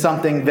rooted in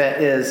something that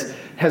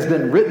has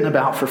been written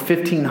about for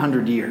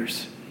 1,500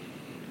 years.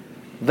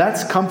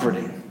 That's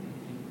comforting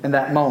in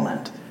that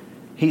moment.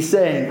 He's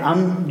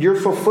saying, you're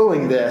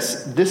fulfilling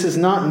this. This is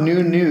not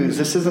new news.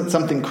 This isn't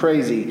something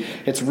crazy.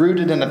 It's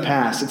rooted in the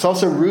past. It's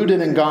also rooted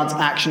in God's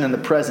action in the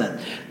present.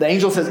 The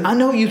angel says, I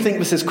know you think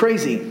this is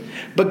crazy,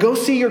 but go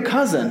see your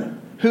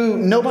cousin who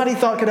nobody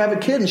thought could have a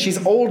kid, and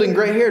she's old and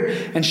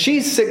gray-haired, and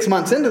she's 6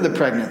 months into the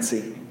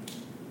pregnancy.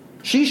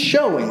 She's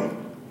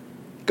showing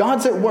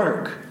God's at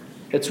work.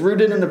 It's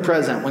rooted in the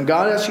present. When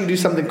God asks you to do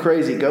something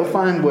crazy, go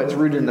find what's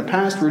rooted in the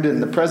past, rooted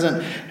in the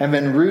present, and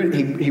then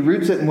he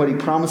roots it in what he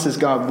promises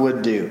God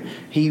would do.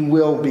 He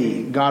will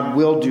be. God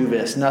will do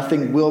this.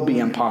 Nothing will be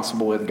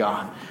impossible with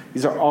God.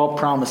 These are all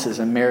promises.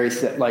 And Mary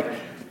said,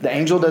 the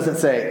angel doesn't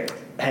say,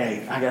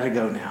 hey, I got to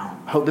go now.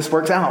 Hope this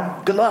works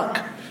out. Good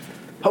luck.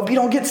 Hope you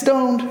don't get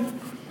stoned.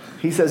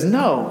 He says,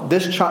 no,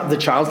 the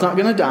child's not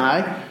going to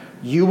die.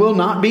 You will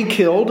not be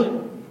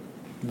killed.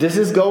 This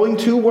is going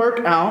to work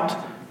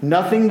out.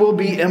 Nothing will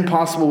be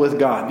impossible with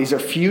God. These are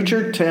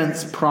future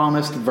tense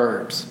promised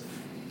verbs.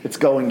 It's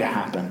going to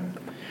happen.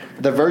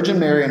 The Virgin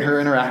Mary and her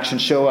interaction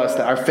show us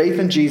that our faith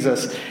in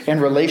Jesus and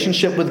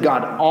relationship with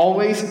God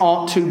always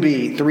ought to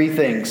be three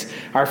things.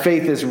 Our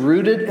faith is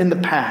rooted in the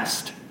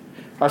past.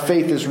 Our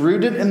faith is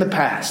rooted in the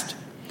past.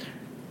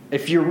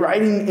 If you're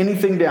writing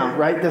anything down,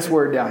 write this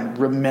word down.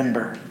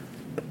 Remember.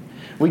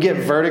 We get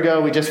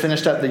vertigo. We just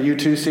finished up the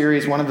U2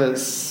 series. One of the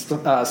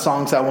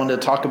songs I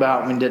wanted to talk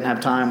about when we didn't have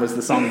time was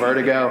the song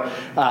Vertigo.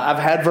 I've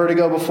had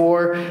vertigo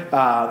before.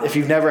 If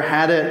you've never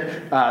had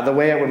it, the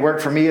way it would work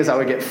for me is I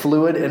would get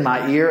fluid in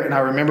my ear. And I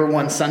remember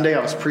one Sunday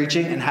I was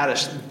preaching and had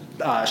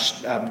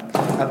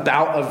a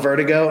bout of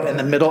vertigo in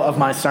the middle of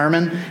my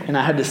sermon, and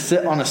I had to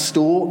sit on a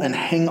stool and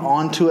hang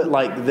on to it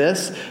like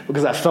this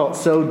because I felt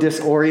so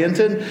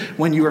disoriented.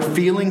 When you are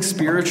feeling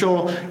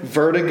spiritual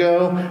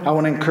vertigo, I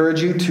want to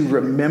encourage you to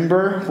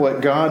remember what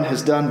God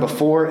has done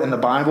before in the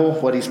Bible,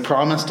 what He's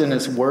promised in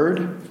His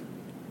Word.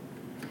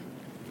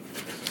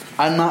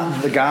 I'm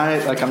not the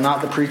guy, I'm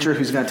not the preacher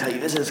who's going to tell you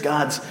this is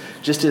God's,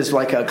 just as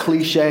like a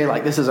cliche,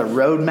 like this is a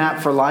roadmap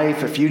for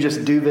life. If you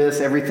just do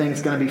this,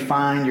 everything's going to be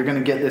fine. You're going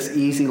to get this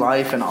easy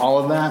life and all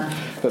of that.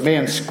 But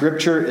man,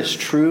 Scripture is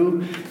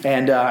true.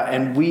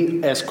 And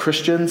we as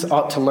Christians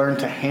ought to learn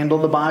to handle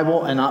the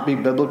Bible and not be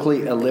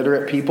biblically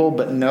illiterate people,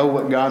 but know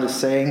what God is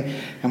saying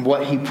and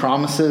what He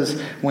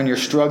promises. When you're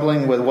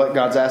struggling with what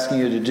God's asking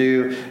you to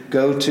do,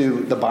 go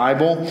to the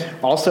Bible.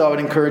 Also, I would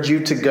encourage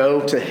you to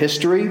go to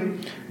history.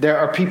 There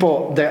are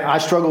people that I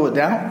struggle with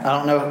doubt. I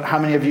don't know how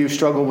many of you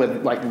struggle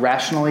with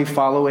rationally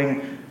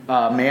following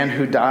a man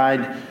who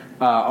died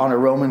on a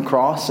Roman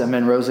cross and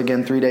then rose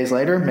again 3 days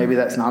later. Maybe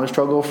that's not a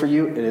struggle for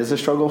you. It is a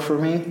struggle for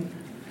me.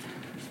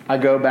 I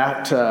go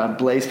back to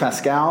Blaise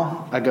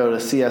Pascal. I go to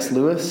C.S.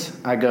 Lewis.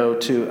 I go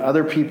to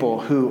other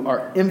people who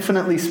are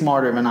infinitely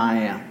smarter than I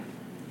am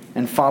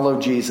and follow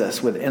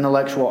Jesus with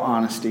intellectual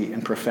honesty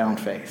and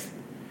profound faith.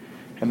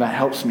 And that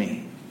helps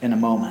me in a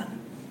moment.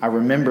 I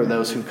remember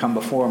those who come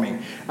before me.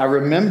 I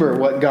remember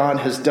what God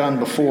has done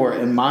before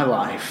in my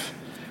life,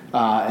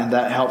 and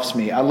that helps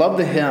me. I love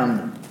the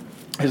hymn.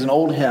 It's an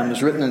old hymn.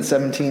 It's written in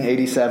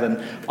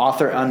 1787,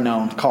 author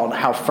unknown, called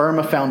How Firm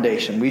a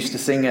Foundation. We used to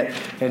sing it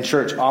in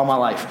church all my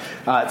life.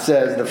 It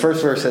says, the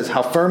first verse says,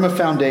 How firm a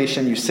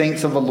foundation, you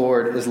saints of the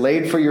Lord, is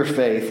laid for your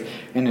faith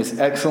in His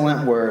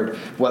excellent word.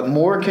 What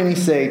more can He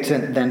say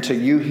than to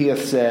you He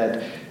hath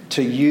said,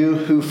 to you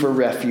who for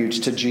refuge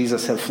to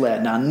Jesus have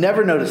fled. Now,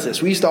 never noticed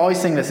this. We used to always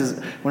sing this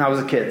when I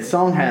was a kid. The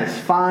song has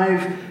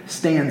 5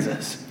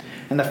 stanzas.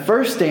 And the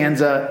first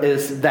stanza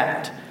is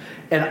that.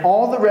 And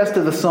all the rest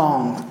of the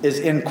song is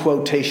in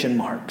quotation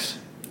marks.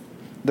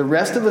 The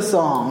rest of the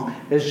song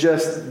is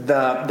just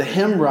the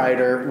hymn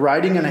writer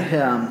writing in a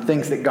hymn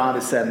things that God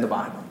has said in the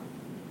Bible.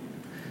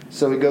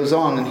 So he goes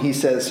on and he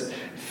says,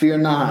 "Fear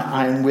not,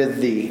 I am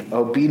with thee.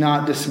 Oh, be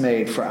not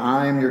dismayed, for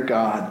I am your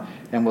God,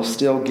 and will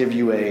still give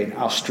you aid.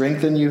 I'll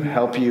strengthen you,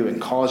 help you,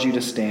 and cause you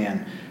to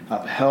stand,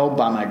 upheld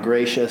by my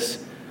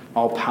gracious,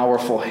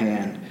 all-powerful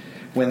hand.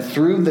 When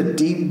through the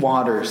deep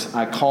waters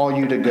I call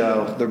you to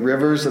go, the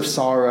rivers of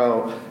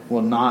sorrow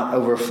will not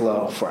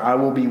overflow, for I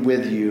will be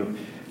with you,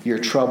 your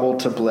trouble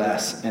to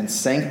bless, and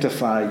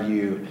sanctify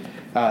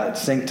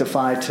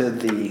to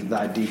thee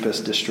thy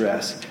deepest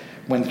distress.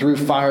 When through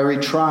fiery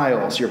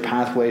trials your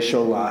pathway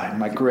shall lie,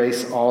 my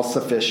grace all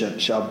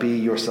sufficient shall be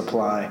your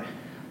supply.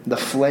 The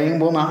flame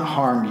will not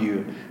harm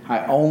you.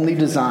 I only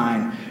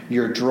design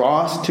your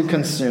dross to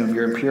consume,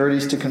 your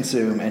impurities to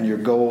consume, and your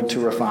gold to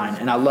refine."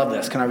 And I love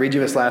this. Can I read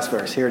you this last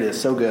verse? Here it is.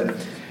 So good.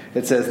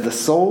 It says, "The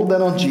soul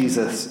that on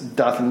Jesus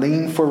doth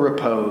lean for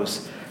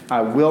repose,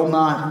 I will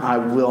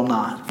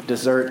not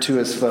desert to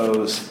his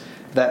foes.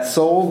 That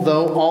soul,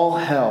 though all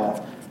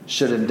hell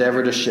should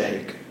endeavor to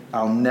shake,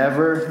 I'll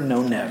never,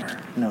 no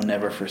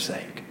never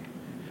forsake."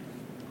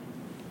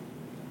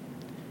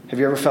 Have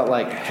you ever felt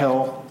like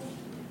hell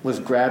was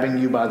grabbing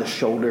you by the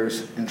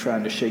shoulders and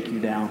trying to shake you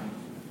down?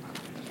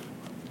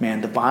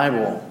 Man, the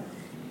Bible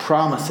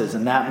promises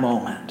in that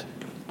moment,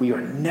 we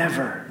are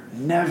never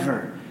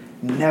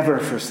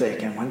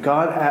forsaken. When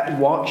God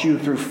walks you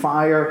through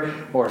fire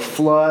or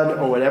flood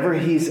or whatever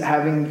he's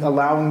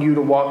allowing you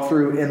to walk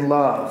through in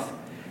love,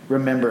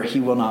 remember, he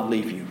will not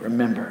leave you.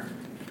 Remember.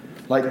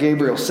 Like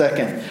Gabriel,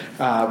 second,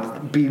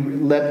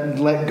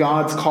 let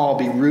God's call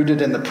be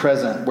rooted in the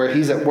present, where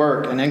he's at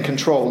work and in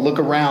control. Look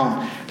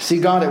around. See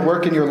God at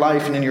work in your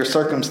life and in your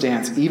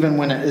circumstance, even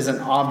when it isn't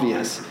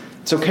obvious.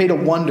 It's okay to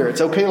wonder. It's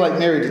okay, like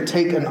Mary, to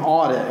take an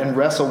audit and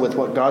wrestle with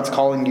what God's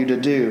calling you to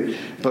do.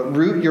 But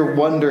root your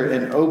wonder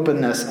in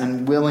openness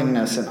and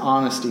willingness and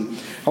honesty.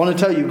 I want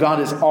to tell you,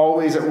 God is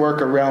always at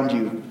work around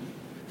you.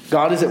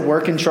 God is at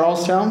work in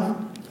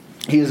Charlestown.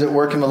 He is at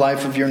work in the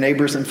life of your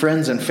neighbors and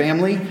friends and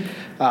family.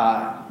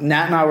 Nat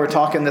and I were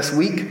talking this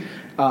week.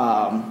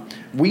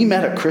 We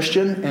met a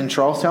Christian in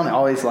Charlestown.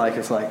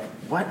 It's like,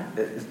 what?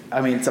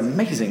 I mean, it's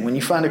amazing. When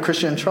you find a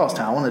Christian in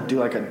Charlestown, I want to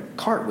do like a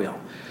cartwheel.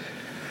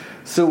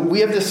 So we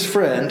have this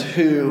friend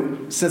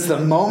who, since the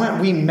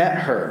moment we met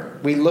her,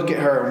 we look at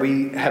her and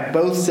we have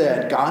both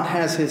said, God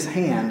has his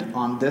hand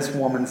on this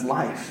woman's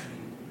life.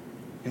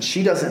 And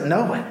she doesn't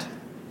know it.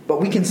 But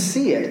we can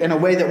see it in a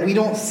way that we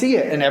don't see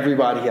it in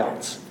everybody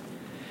else.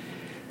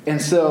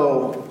 And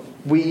so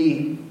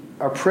we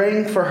are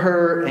praying for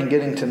her and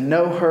getting to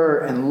know her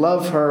and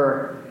love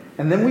her.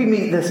 And then we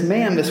meet this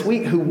man this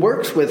week who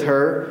works with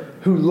her,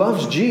 who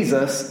loves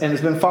Jesus and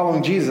has been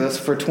following Jesus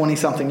for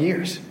 20-something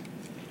years.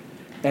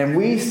 And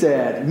we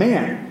said,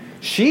 man,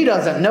 she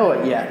doesn't know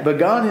it yet, but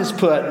God has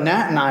put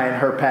Nat and I in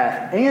her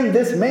path and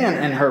this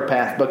man in her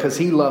path because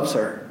he loves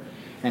her.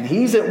 And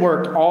he's at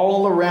work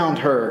all around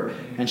her,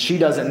 and she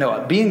doesn't know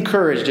it. Be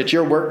encouraged at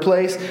your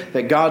workplace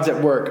that God's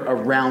at work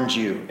around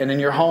you. And in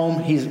your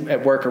home, he's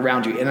at work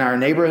around you. In our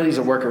neighborhood, he's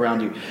at work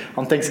around you.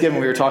 On Thanksgiving,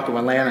 we were talking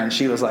with Lana, and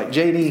she was like,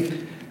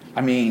 JD,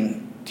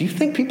 do you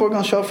think people are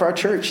going to show up for our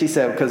church? She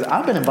said, because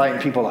I've been inviting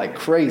people like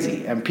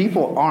crazy, and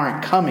people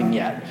aren't coming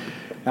yet.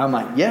 And I'm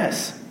like,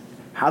 yes.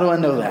 How do I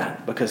know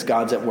that? Because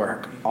God's at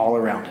work all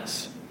around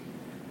us.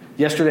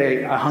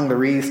 Yesterday, I hung the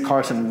wreaths.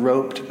 Carson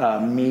roped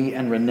me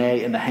and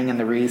Renee into hanging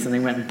the wreaths, and he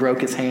went and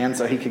broke his hand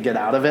so he could get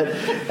out of it.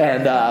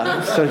 And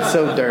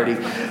so dirty.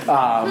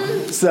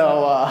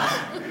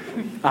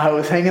 I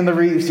was hanging the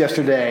wreaths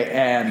yesterday,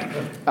 and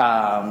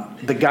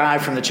the guy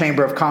from the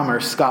Chamber of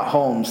Commerce, Scott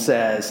Holmes,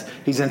 says,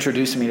 he's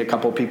introduced me to a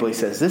couple of people. He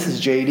says, this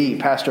is JD,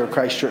 pastor of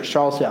Christ Church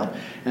Charlestown.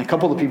 And a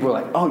couple of people were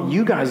like, oh,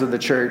 you guys are the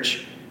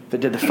church that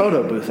did the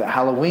photo booth at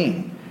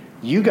Halloween.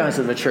 You guys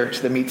are the church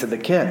that meets at the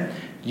Kin.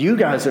 You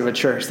guys are a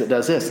church that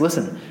does this.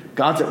 Listen,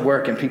 God's at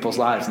work in people's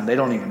lives, and they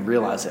don't even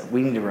realize it.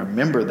 We need to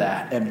remember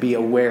that and be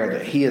aware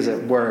that he is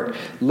at work,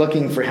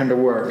 looking for him to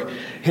work.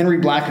 Henry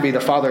Blackaby,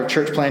 the father of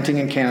church planting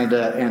in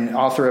Canada and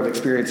author of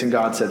Experiencing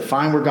God, said,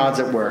 find where God's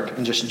at work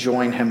and just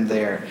join him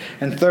there.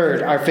 And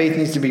third, our faith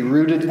needs to be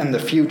rooted in the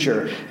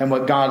future and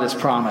what God has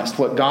promised.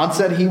 What God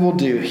said he will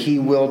do, he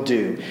will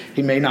do.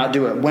 He may not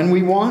do it when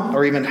we want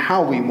or even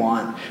how we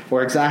want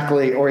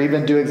or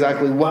even do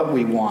exactly what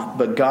we want,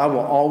 but God will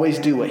always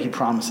do what he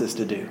promises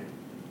to do.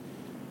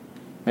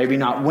 Maybe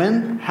not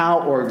when,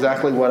 how, or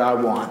exactly what I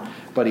want,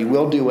 but he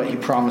will do what he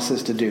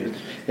promises to do.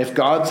 If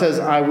God says,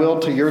 I will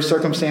to your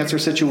circumstance or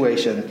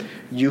situation,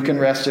 you can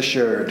rest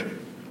assured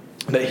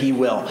that he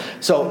will.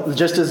 So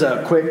just as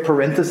a quick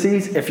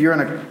parenthesis, if you're in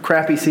a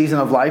crappy season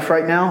of life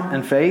right now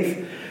in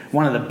faith,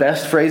 one of the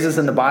best phrases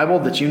in the Bible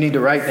that you need to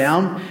write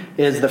down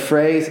is the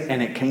phrase,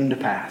 and it came to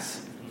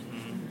pass.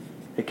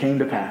 It came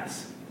to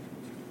pass.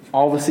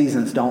 All the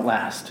seasons don't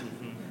last.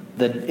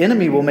 The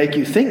enemy will make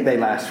you think they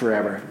last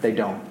forever. They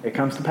don't. It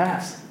comes to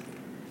pass.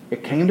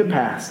 It came to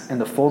pass in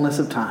the fullness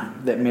of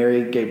time that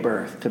Mary gave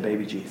birth to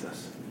baby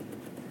Jesus.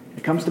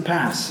 It comes to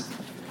pass.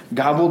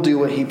 God will do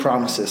what he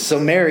promises. So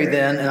Mary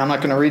then, and I'm not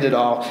going to read it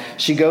all,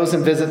 she goes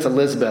and visits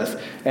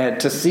Elizabeth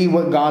to see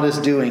what God is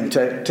doing,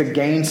 to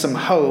gain some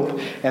hope.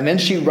 And then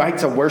she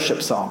writes a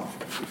worship song.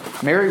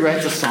 Mary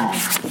writes a song.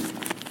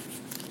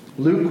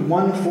 Luke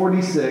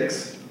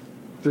 1:46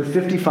 through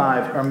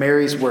 55 are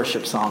Mary's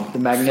worship song, the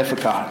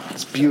Magnificat.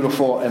 It's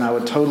beautiful, and I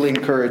would totally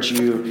encourage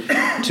you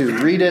to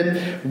read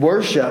it.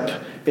 Worship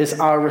is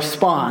our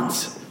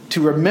response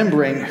to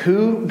remembering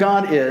who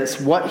God is,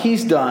 what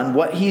he's done,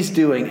 what he's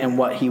doing, and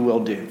what he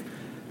will do.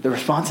 The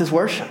response is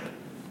worship.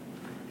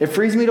 It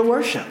frees me to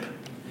worship.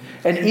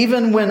 And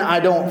even when I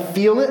don't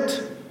feel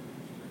it,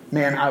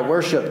 man, I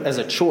worship as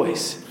a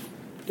choice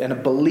and a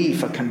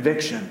belief, a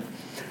conviction.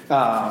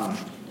 I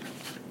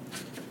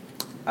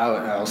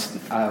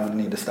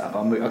need to stop.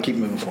 I'll keep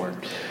moving forward.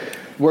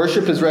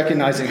 Worship is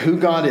recognizing who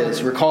God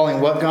is,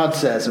 recalling what God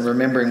says, and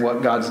remembering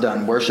what God's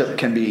done. Worship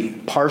can be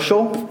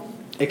partial.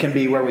 It can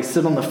be where we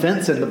sit on the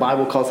fence, and the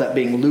Bible calls that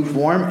being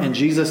lukewarm. And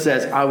Jesus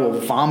says, I will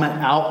vomit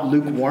out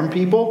lukewarm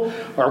people.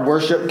 Our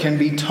worship can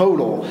be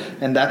total.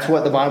 And that's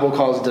what the Bible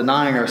calls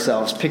denying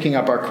ourselves, picking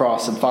up our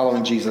cross and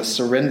following Jesus,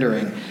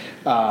 surrendering.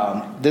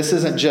 This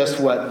isn't just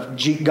what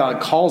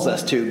God calls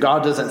us to.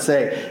 God doesn't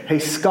say, hey,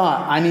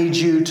 Scott, I need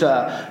you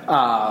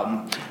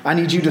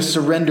to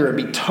surrender and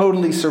be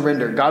totally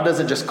surrendered. God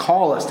doesn't just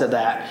call us to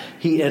that.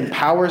 He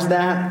empowers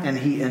that and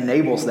he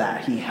enables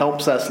that. He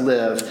helps us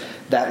live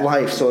that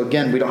life. So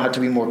again, we don't have to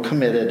be more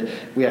committed.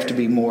 We have to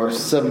be more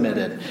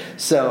submitted.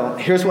 So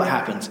here's what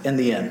happens in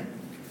the end.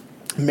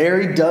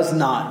 Mary does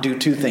not do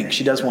two things.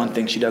 She does one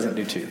thing. She doesn't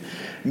do two.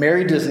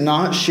 Mary does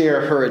not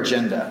share her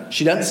agenda.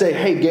 She doesn't say,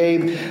 hey,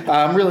 Gabe,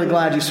 I'm really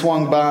glad you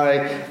swung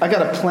by. I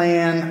got a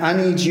plan. I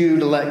need you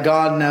to let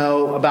God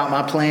know about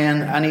my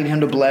plan. I need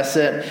him to bless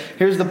it.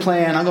 Here's the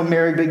plan. I'm going to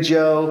marry Big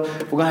Joe.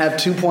 We're going to have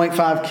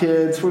 2.5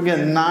 kids. We're going to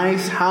get a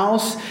nice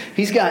house.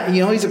 He's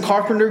a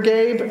carpenter,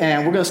 Gabe,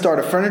 and we're going to start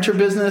a furniture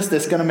business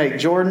that's going to make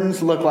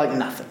Jordans look like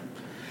nothing.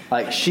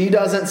 Like, she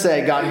doesn't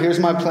say, God, here's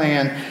my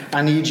plan.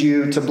 I need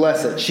you to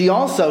bless it. She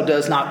also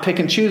does not pick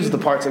and choose the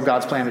parts of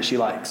God's plan that she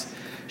likes.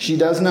 She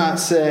does not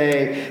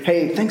say,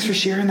 hey, thanks for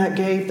sharing that,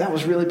 Gabe. That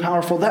was really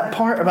powerful. That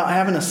part about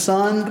having a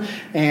son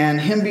and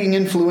him being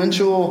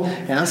influential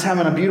and us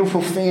having a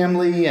beautiful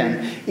family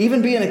and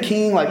even being a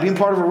king, like being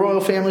part of a royal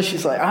family.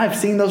 She's like, I've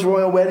seen those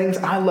royal weddings.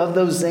 I love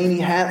those zany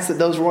hats that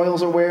those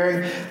royals are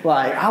wearing.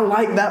 Like, I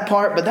like that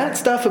part. But that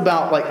stuff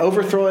about like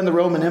overthrowing the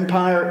Roman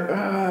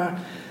Empire,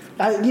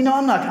 I'm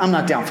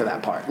not down for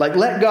that part. Like,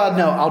 let God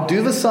know, I'll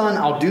do the son,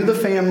 I'll do the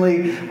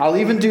family, I'll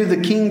even do the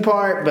king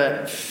part,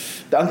 but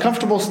the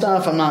uncomfortable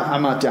stuff, I'm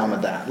not down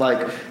with that.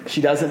 Like, she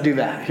doesn't do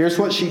that. Here's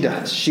what she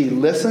does. She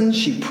listens,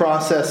 she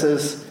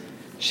processes,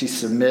 she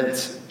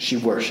submits, she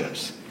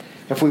worships.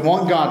 If we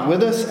want God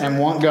with us and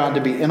want God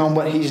to be in on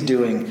what he's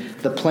doing,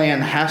 the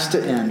plan has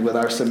to end with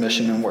our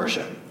submission and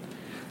worship.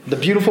 The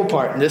beautiful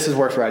part, and this is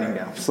worth writing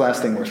down. It's the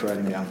last thing worth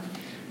writing down.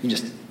 You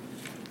just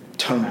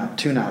tune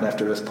out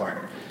after this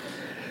part.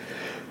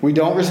 We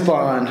don't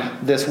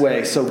respond this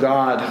way so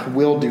God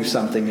will do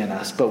something in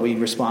us, but we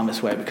respond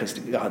this way because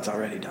God's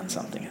already done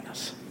something in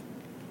us.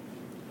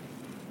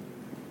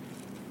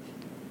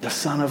 The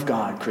Son of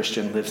God,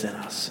 Christian, lives in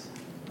us.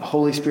 The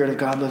Holy Spirit of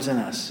God lives in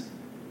us.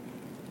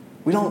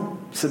 We don't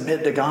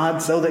submit to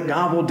God so that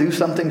God will do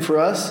something for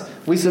us.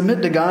 We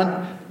submit to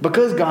God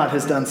because God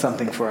has done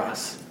something for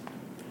us.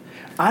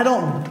 All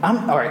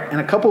right, in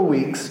a couple of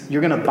weeks,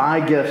 you're going to buy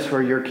gifts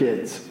for your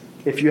kids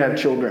if you have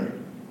children,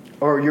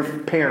 or your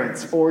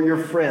parents, or your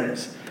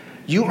friends.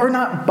 You are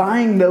not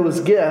buying those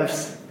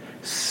gifts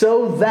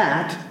so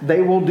that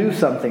they will do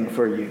something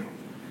for you.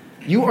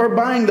 You are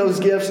buying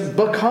those gifts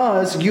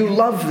because you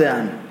love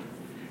them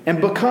and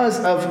because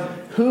of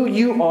who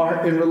you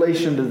are in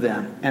relation to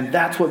them. And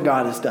that's what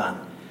God has done.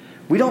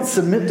 We don't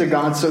submit to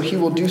God so he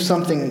will do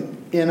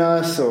something in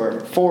us or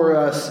for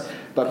us,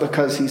 but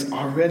because he's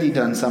already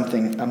done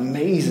something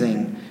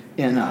amazing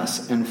in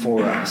us and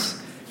for us.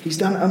 He's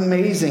done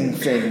amazing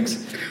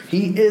things.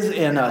 He is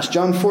in us.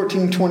 John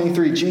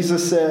 14:23,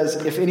 Jesus says,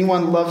 if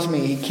anyone loves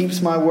me, he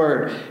keeps my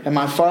word, and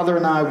my Father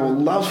and I will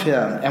love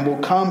him and will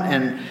come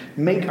and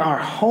make our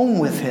home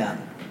with him.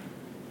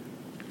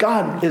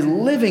 God is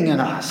living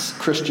in us,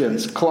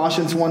 Christians.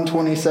 Colossians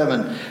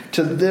 1:27,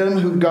 to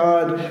them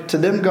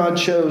God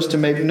chose to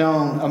make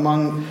known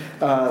among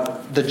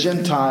the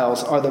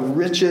Gentiles are the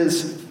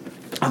riches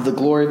of the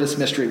glory of this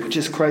mystery, which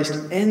is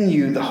Christ in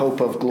you, the hope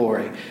of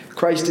glory.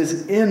 Christ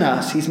is in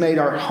us. He's made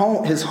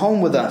his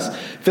home with us.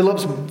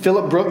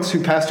 Philip Brooks, who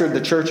pastored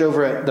the church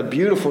the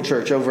beautiful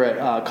church over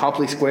at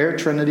Copley Square,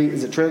 Trinity.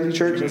 Is it Trinity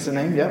Church? That's the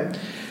name? Yep.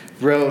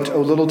 Wrote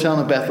O Little Town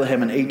of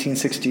Bethlehem in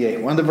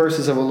 1868. One of the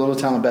verses of O Little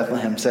Town of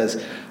Bethlehem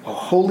says, O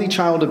holy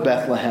child of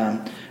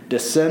Bethlehem,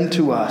 descend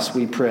to us,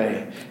 we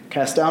pray.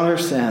 Cast out our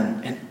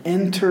sin and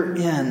enter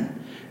in.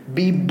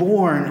 Be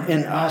born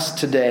in us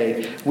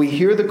today. We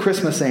hear the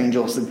Christmas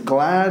angels,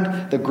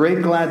 the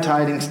great glad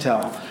tidings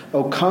tell.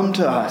 Oh, come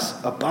to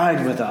us,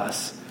 abide with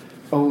us,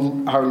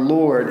 O our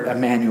Lord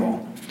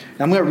Emmanuel.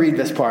 I'm going to read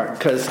this part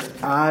because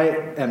I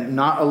am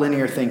not a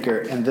linear thinker,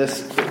 and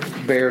this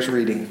bears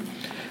reading.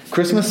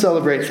 Christmas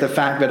celebrates the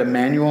fact that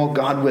Emmanuel,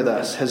 God with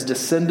us, has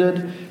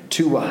descended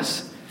to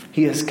us.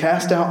 He has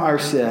cast out our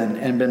sin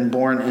and been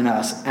born in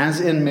us,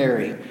 as in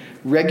Mary.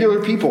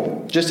 Regular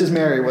people, just as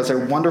Mary was a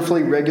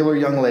wonderfully regular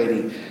young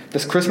lady.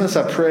 This Christmas,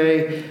 I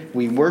pray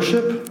we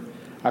worship.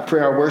 I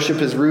pray our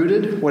worship is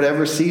rooted,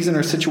 whatever season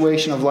or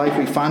situation of life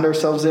we find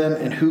ourselves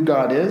in who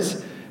God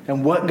is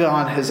and what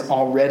God has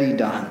already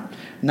done,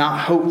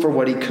 not hope for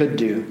what he could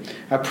do.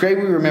 I pray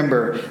we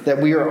remember that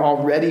we are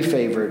already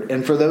favored.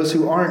 And for those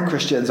who aren't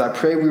Christians, I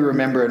pray we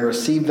remember and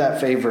receive that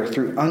favor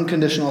through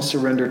unconditional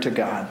surrender to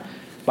God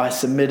by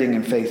submitting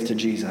in faith to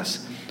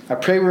Jesus. I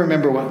pray we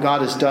remember what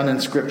God has done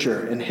in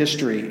Scripture, in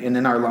history, and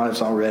in our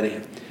lives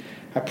already.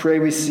 I pray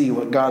we see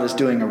what God is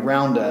doing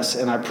around us,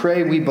 and I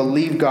pray we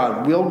believe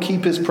God will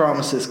keep his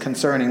promises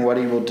concerning what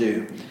he will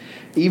do.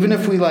 Even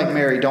if we, like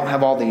Mary, don't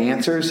have all the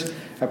answers,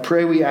 I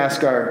pray we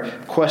ask our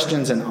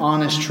questions in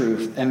honest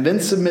truth and then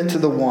submit to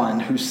the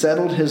one who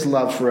settled his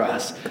love for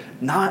us,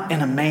 not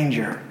in a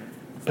manger,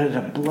 but at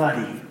a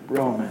bloody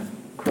Roman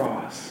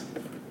cross.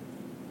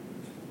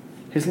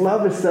 His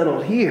love is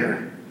settled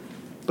here,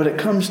 but it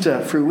comes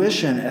to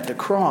fruition at the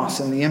cross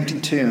and the empty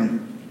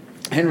tomb.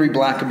 Henry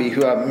Blackaby,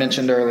 who I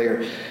mentioned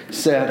earlier,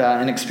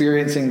 said in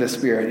Experiencing the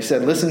Spirit, he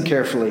said, listen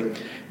carefully.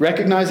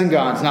 Recognizing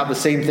God is not the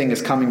same thing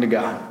as coming to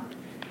God.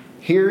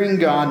 Hearing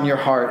God in your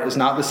heart is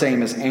not the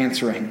same as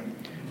answering.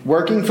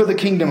 Working for the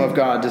kingdom of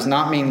God does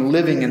not mean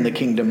living in the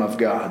kingdom of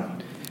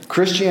God.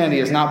 Christianity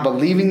is not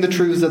believing the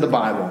truths of the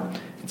Bible.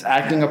 It's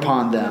acting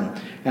upon them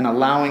and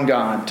allowing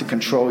God to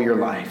control your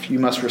life. You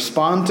must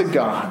respond to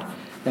God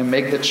and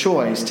make the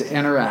choice to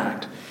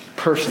interact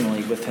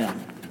personally with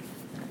him.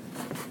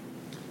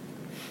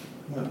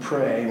 I'm going to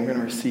pray. We're going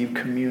to receive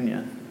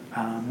communion.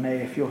 May,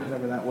 if you'll head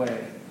over that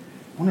way.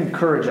 I want to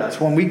encourage us.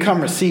 When we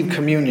come receive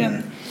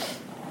communion,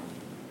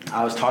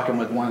 I was talking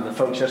with one of the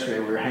folks yesterday.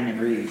 We were hanging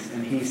wreaths,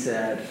 and he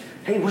said,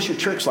 hey, what's your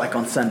church like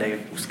on Sunday?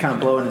 It was kind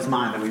of blowing his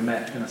mind that we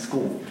met in a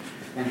school.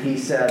 And he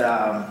said,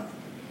 I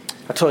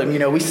told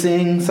him, we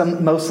sing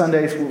most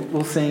Sundays.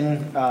 We'll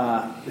sing,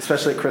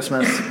 especially at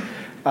Christmas.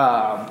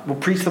 We'll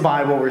preach the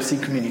Bible, we'll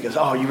receive communion. He goes,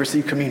 oh, you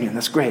receive communion.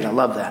 That's great. I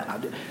love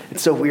that.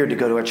 It's so weird to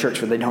go to a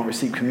church where they don't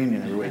receive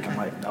communion every week. I'm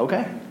like,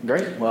 okay,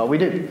 great. Well, we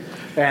do.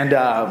 And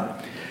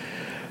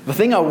the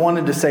thing I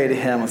wanted to say to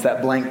him was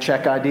that blank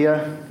check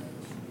idea.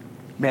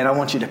 Man, I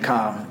want you to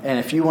come. And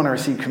if you want to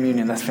receive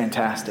communion, that's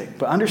fantastic.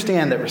 But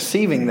understand that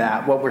receiving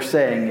that, what we're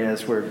saying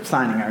is we're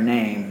signing our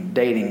name,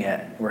 dating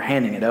it, we're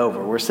handing it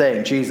over. We're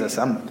saying, Jesus,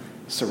 I'm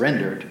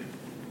surrendered.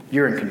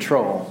 You're in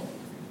control.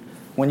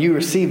 When you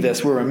receive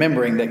this, we're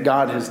remembering that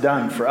God has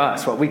done for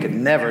us what we could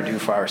never do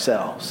for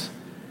ourselves.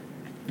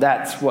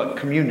 That's what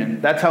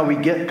communion, that's how we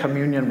get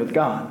communion with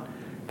God.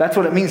 That's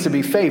what it means to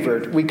be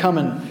favored. We come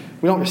and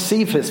we don't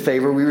receive his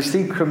favor. We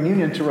receive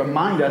communion to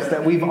remind us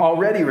that we've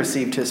already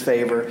received his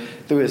favor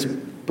through his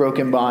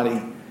broken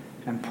body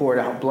and poured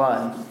out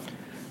blood.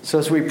 So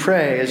as we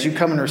pray, as you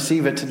come and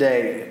receive it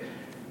today,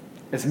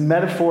 as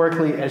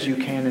metaphorically as you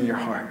can in your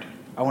heart,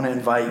 I want to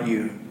invite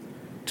you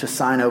to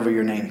sign over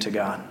your name to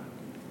God.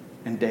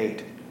 And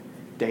date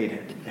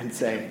it, and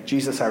say,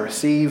 Jesus, I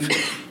receive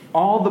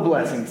all the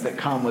blessings that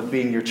come with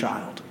being your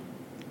child,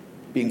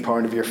 being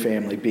part of your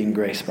family, being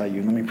graced by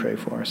you. Let me pray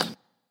for us.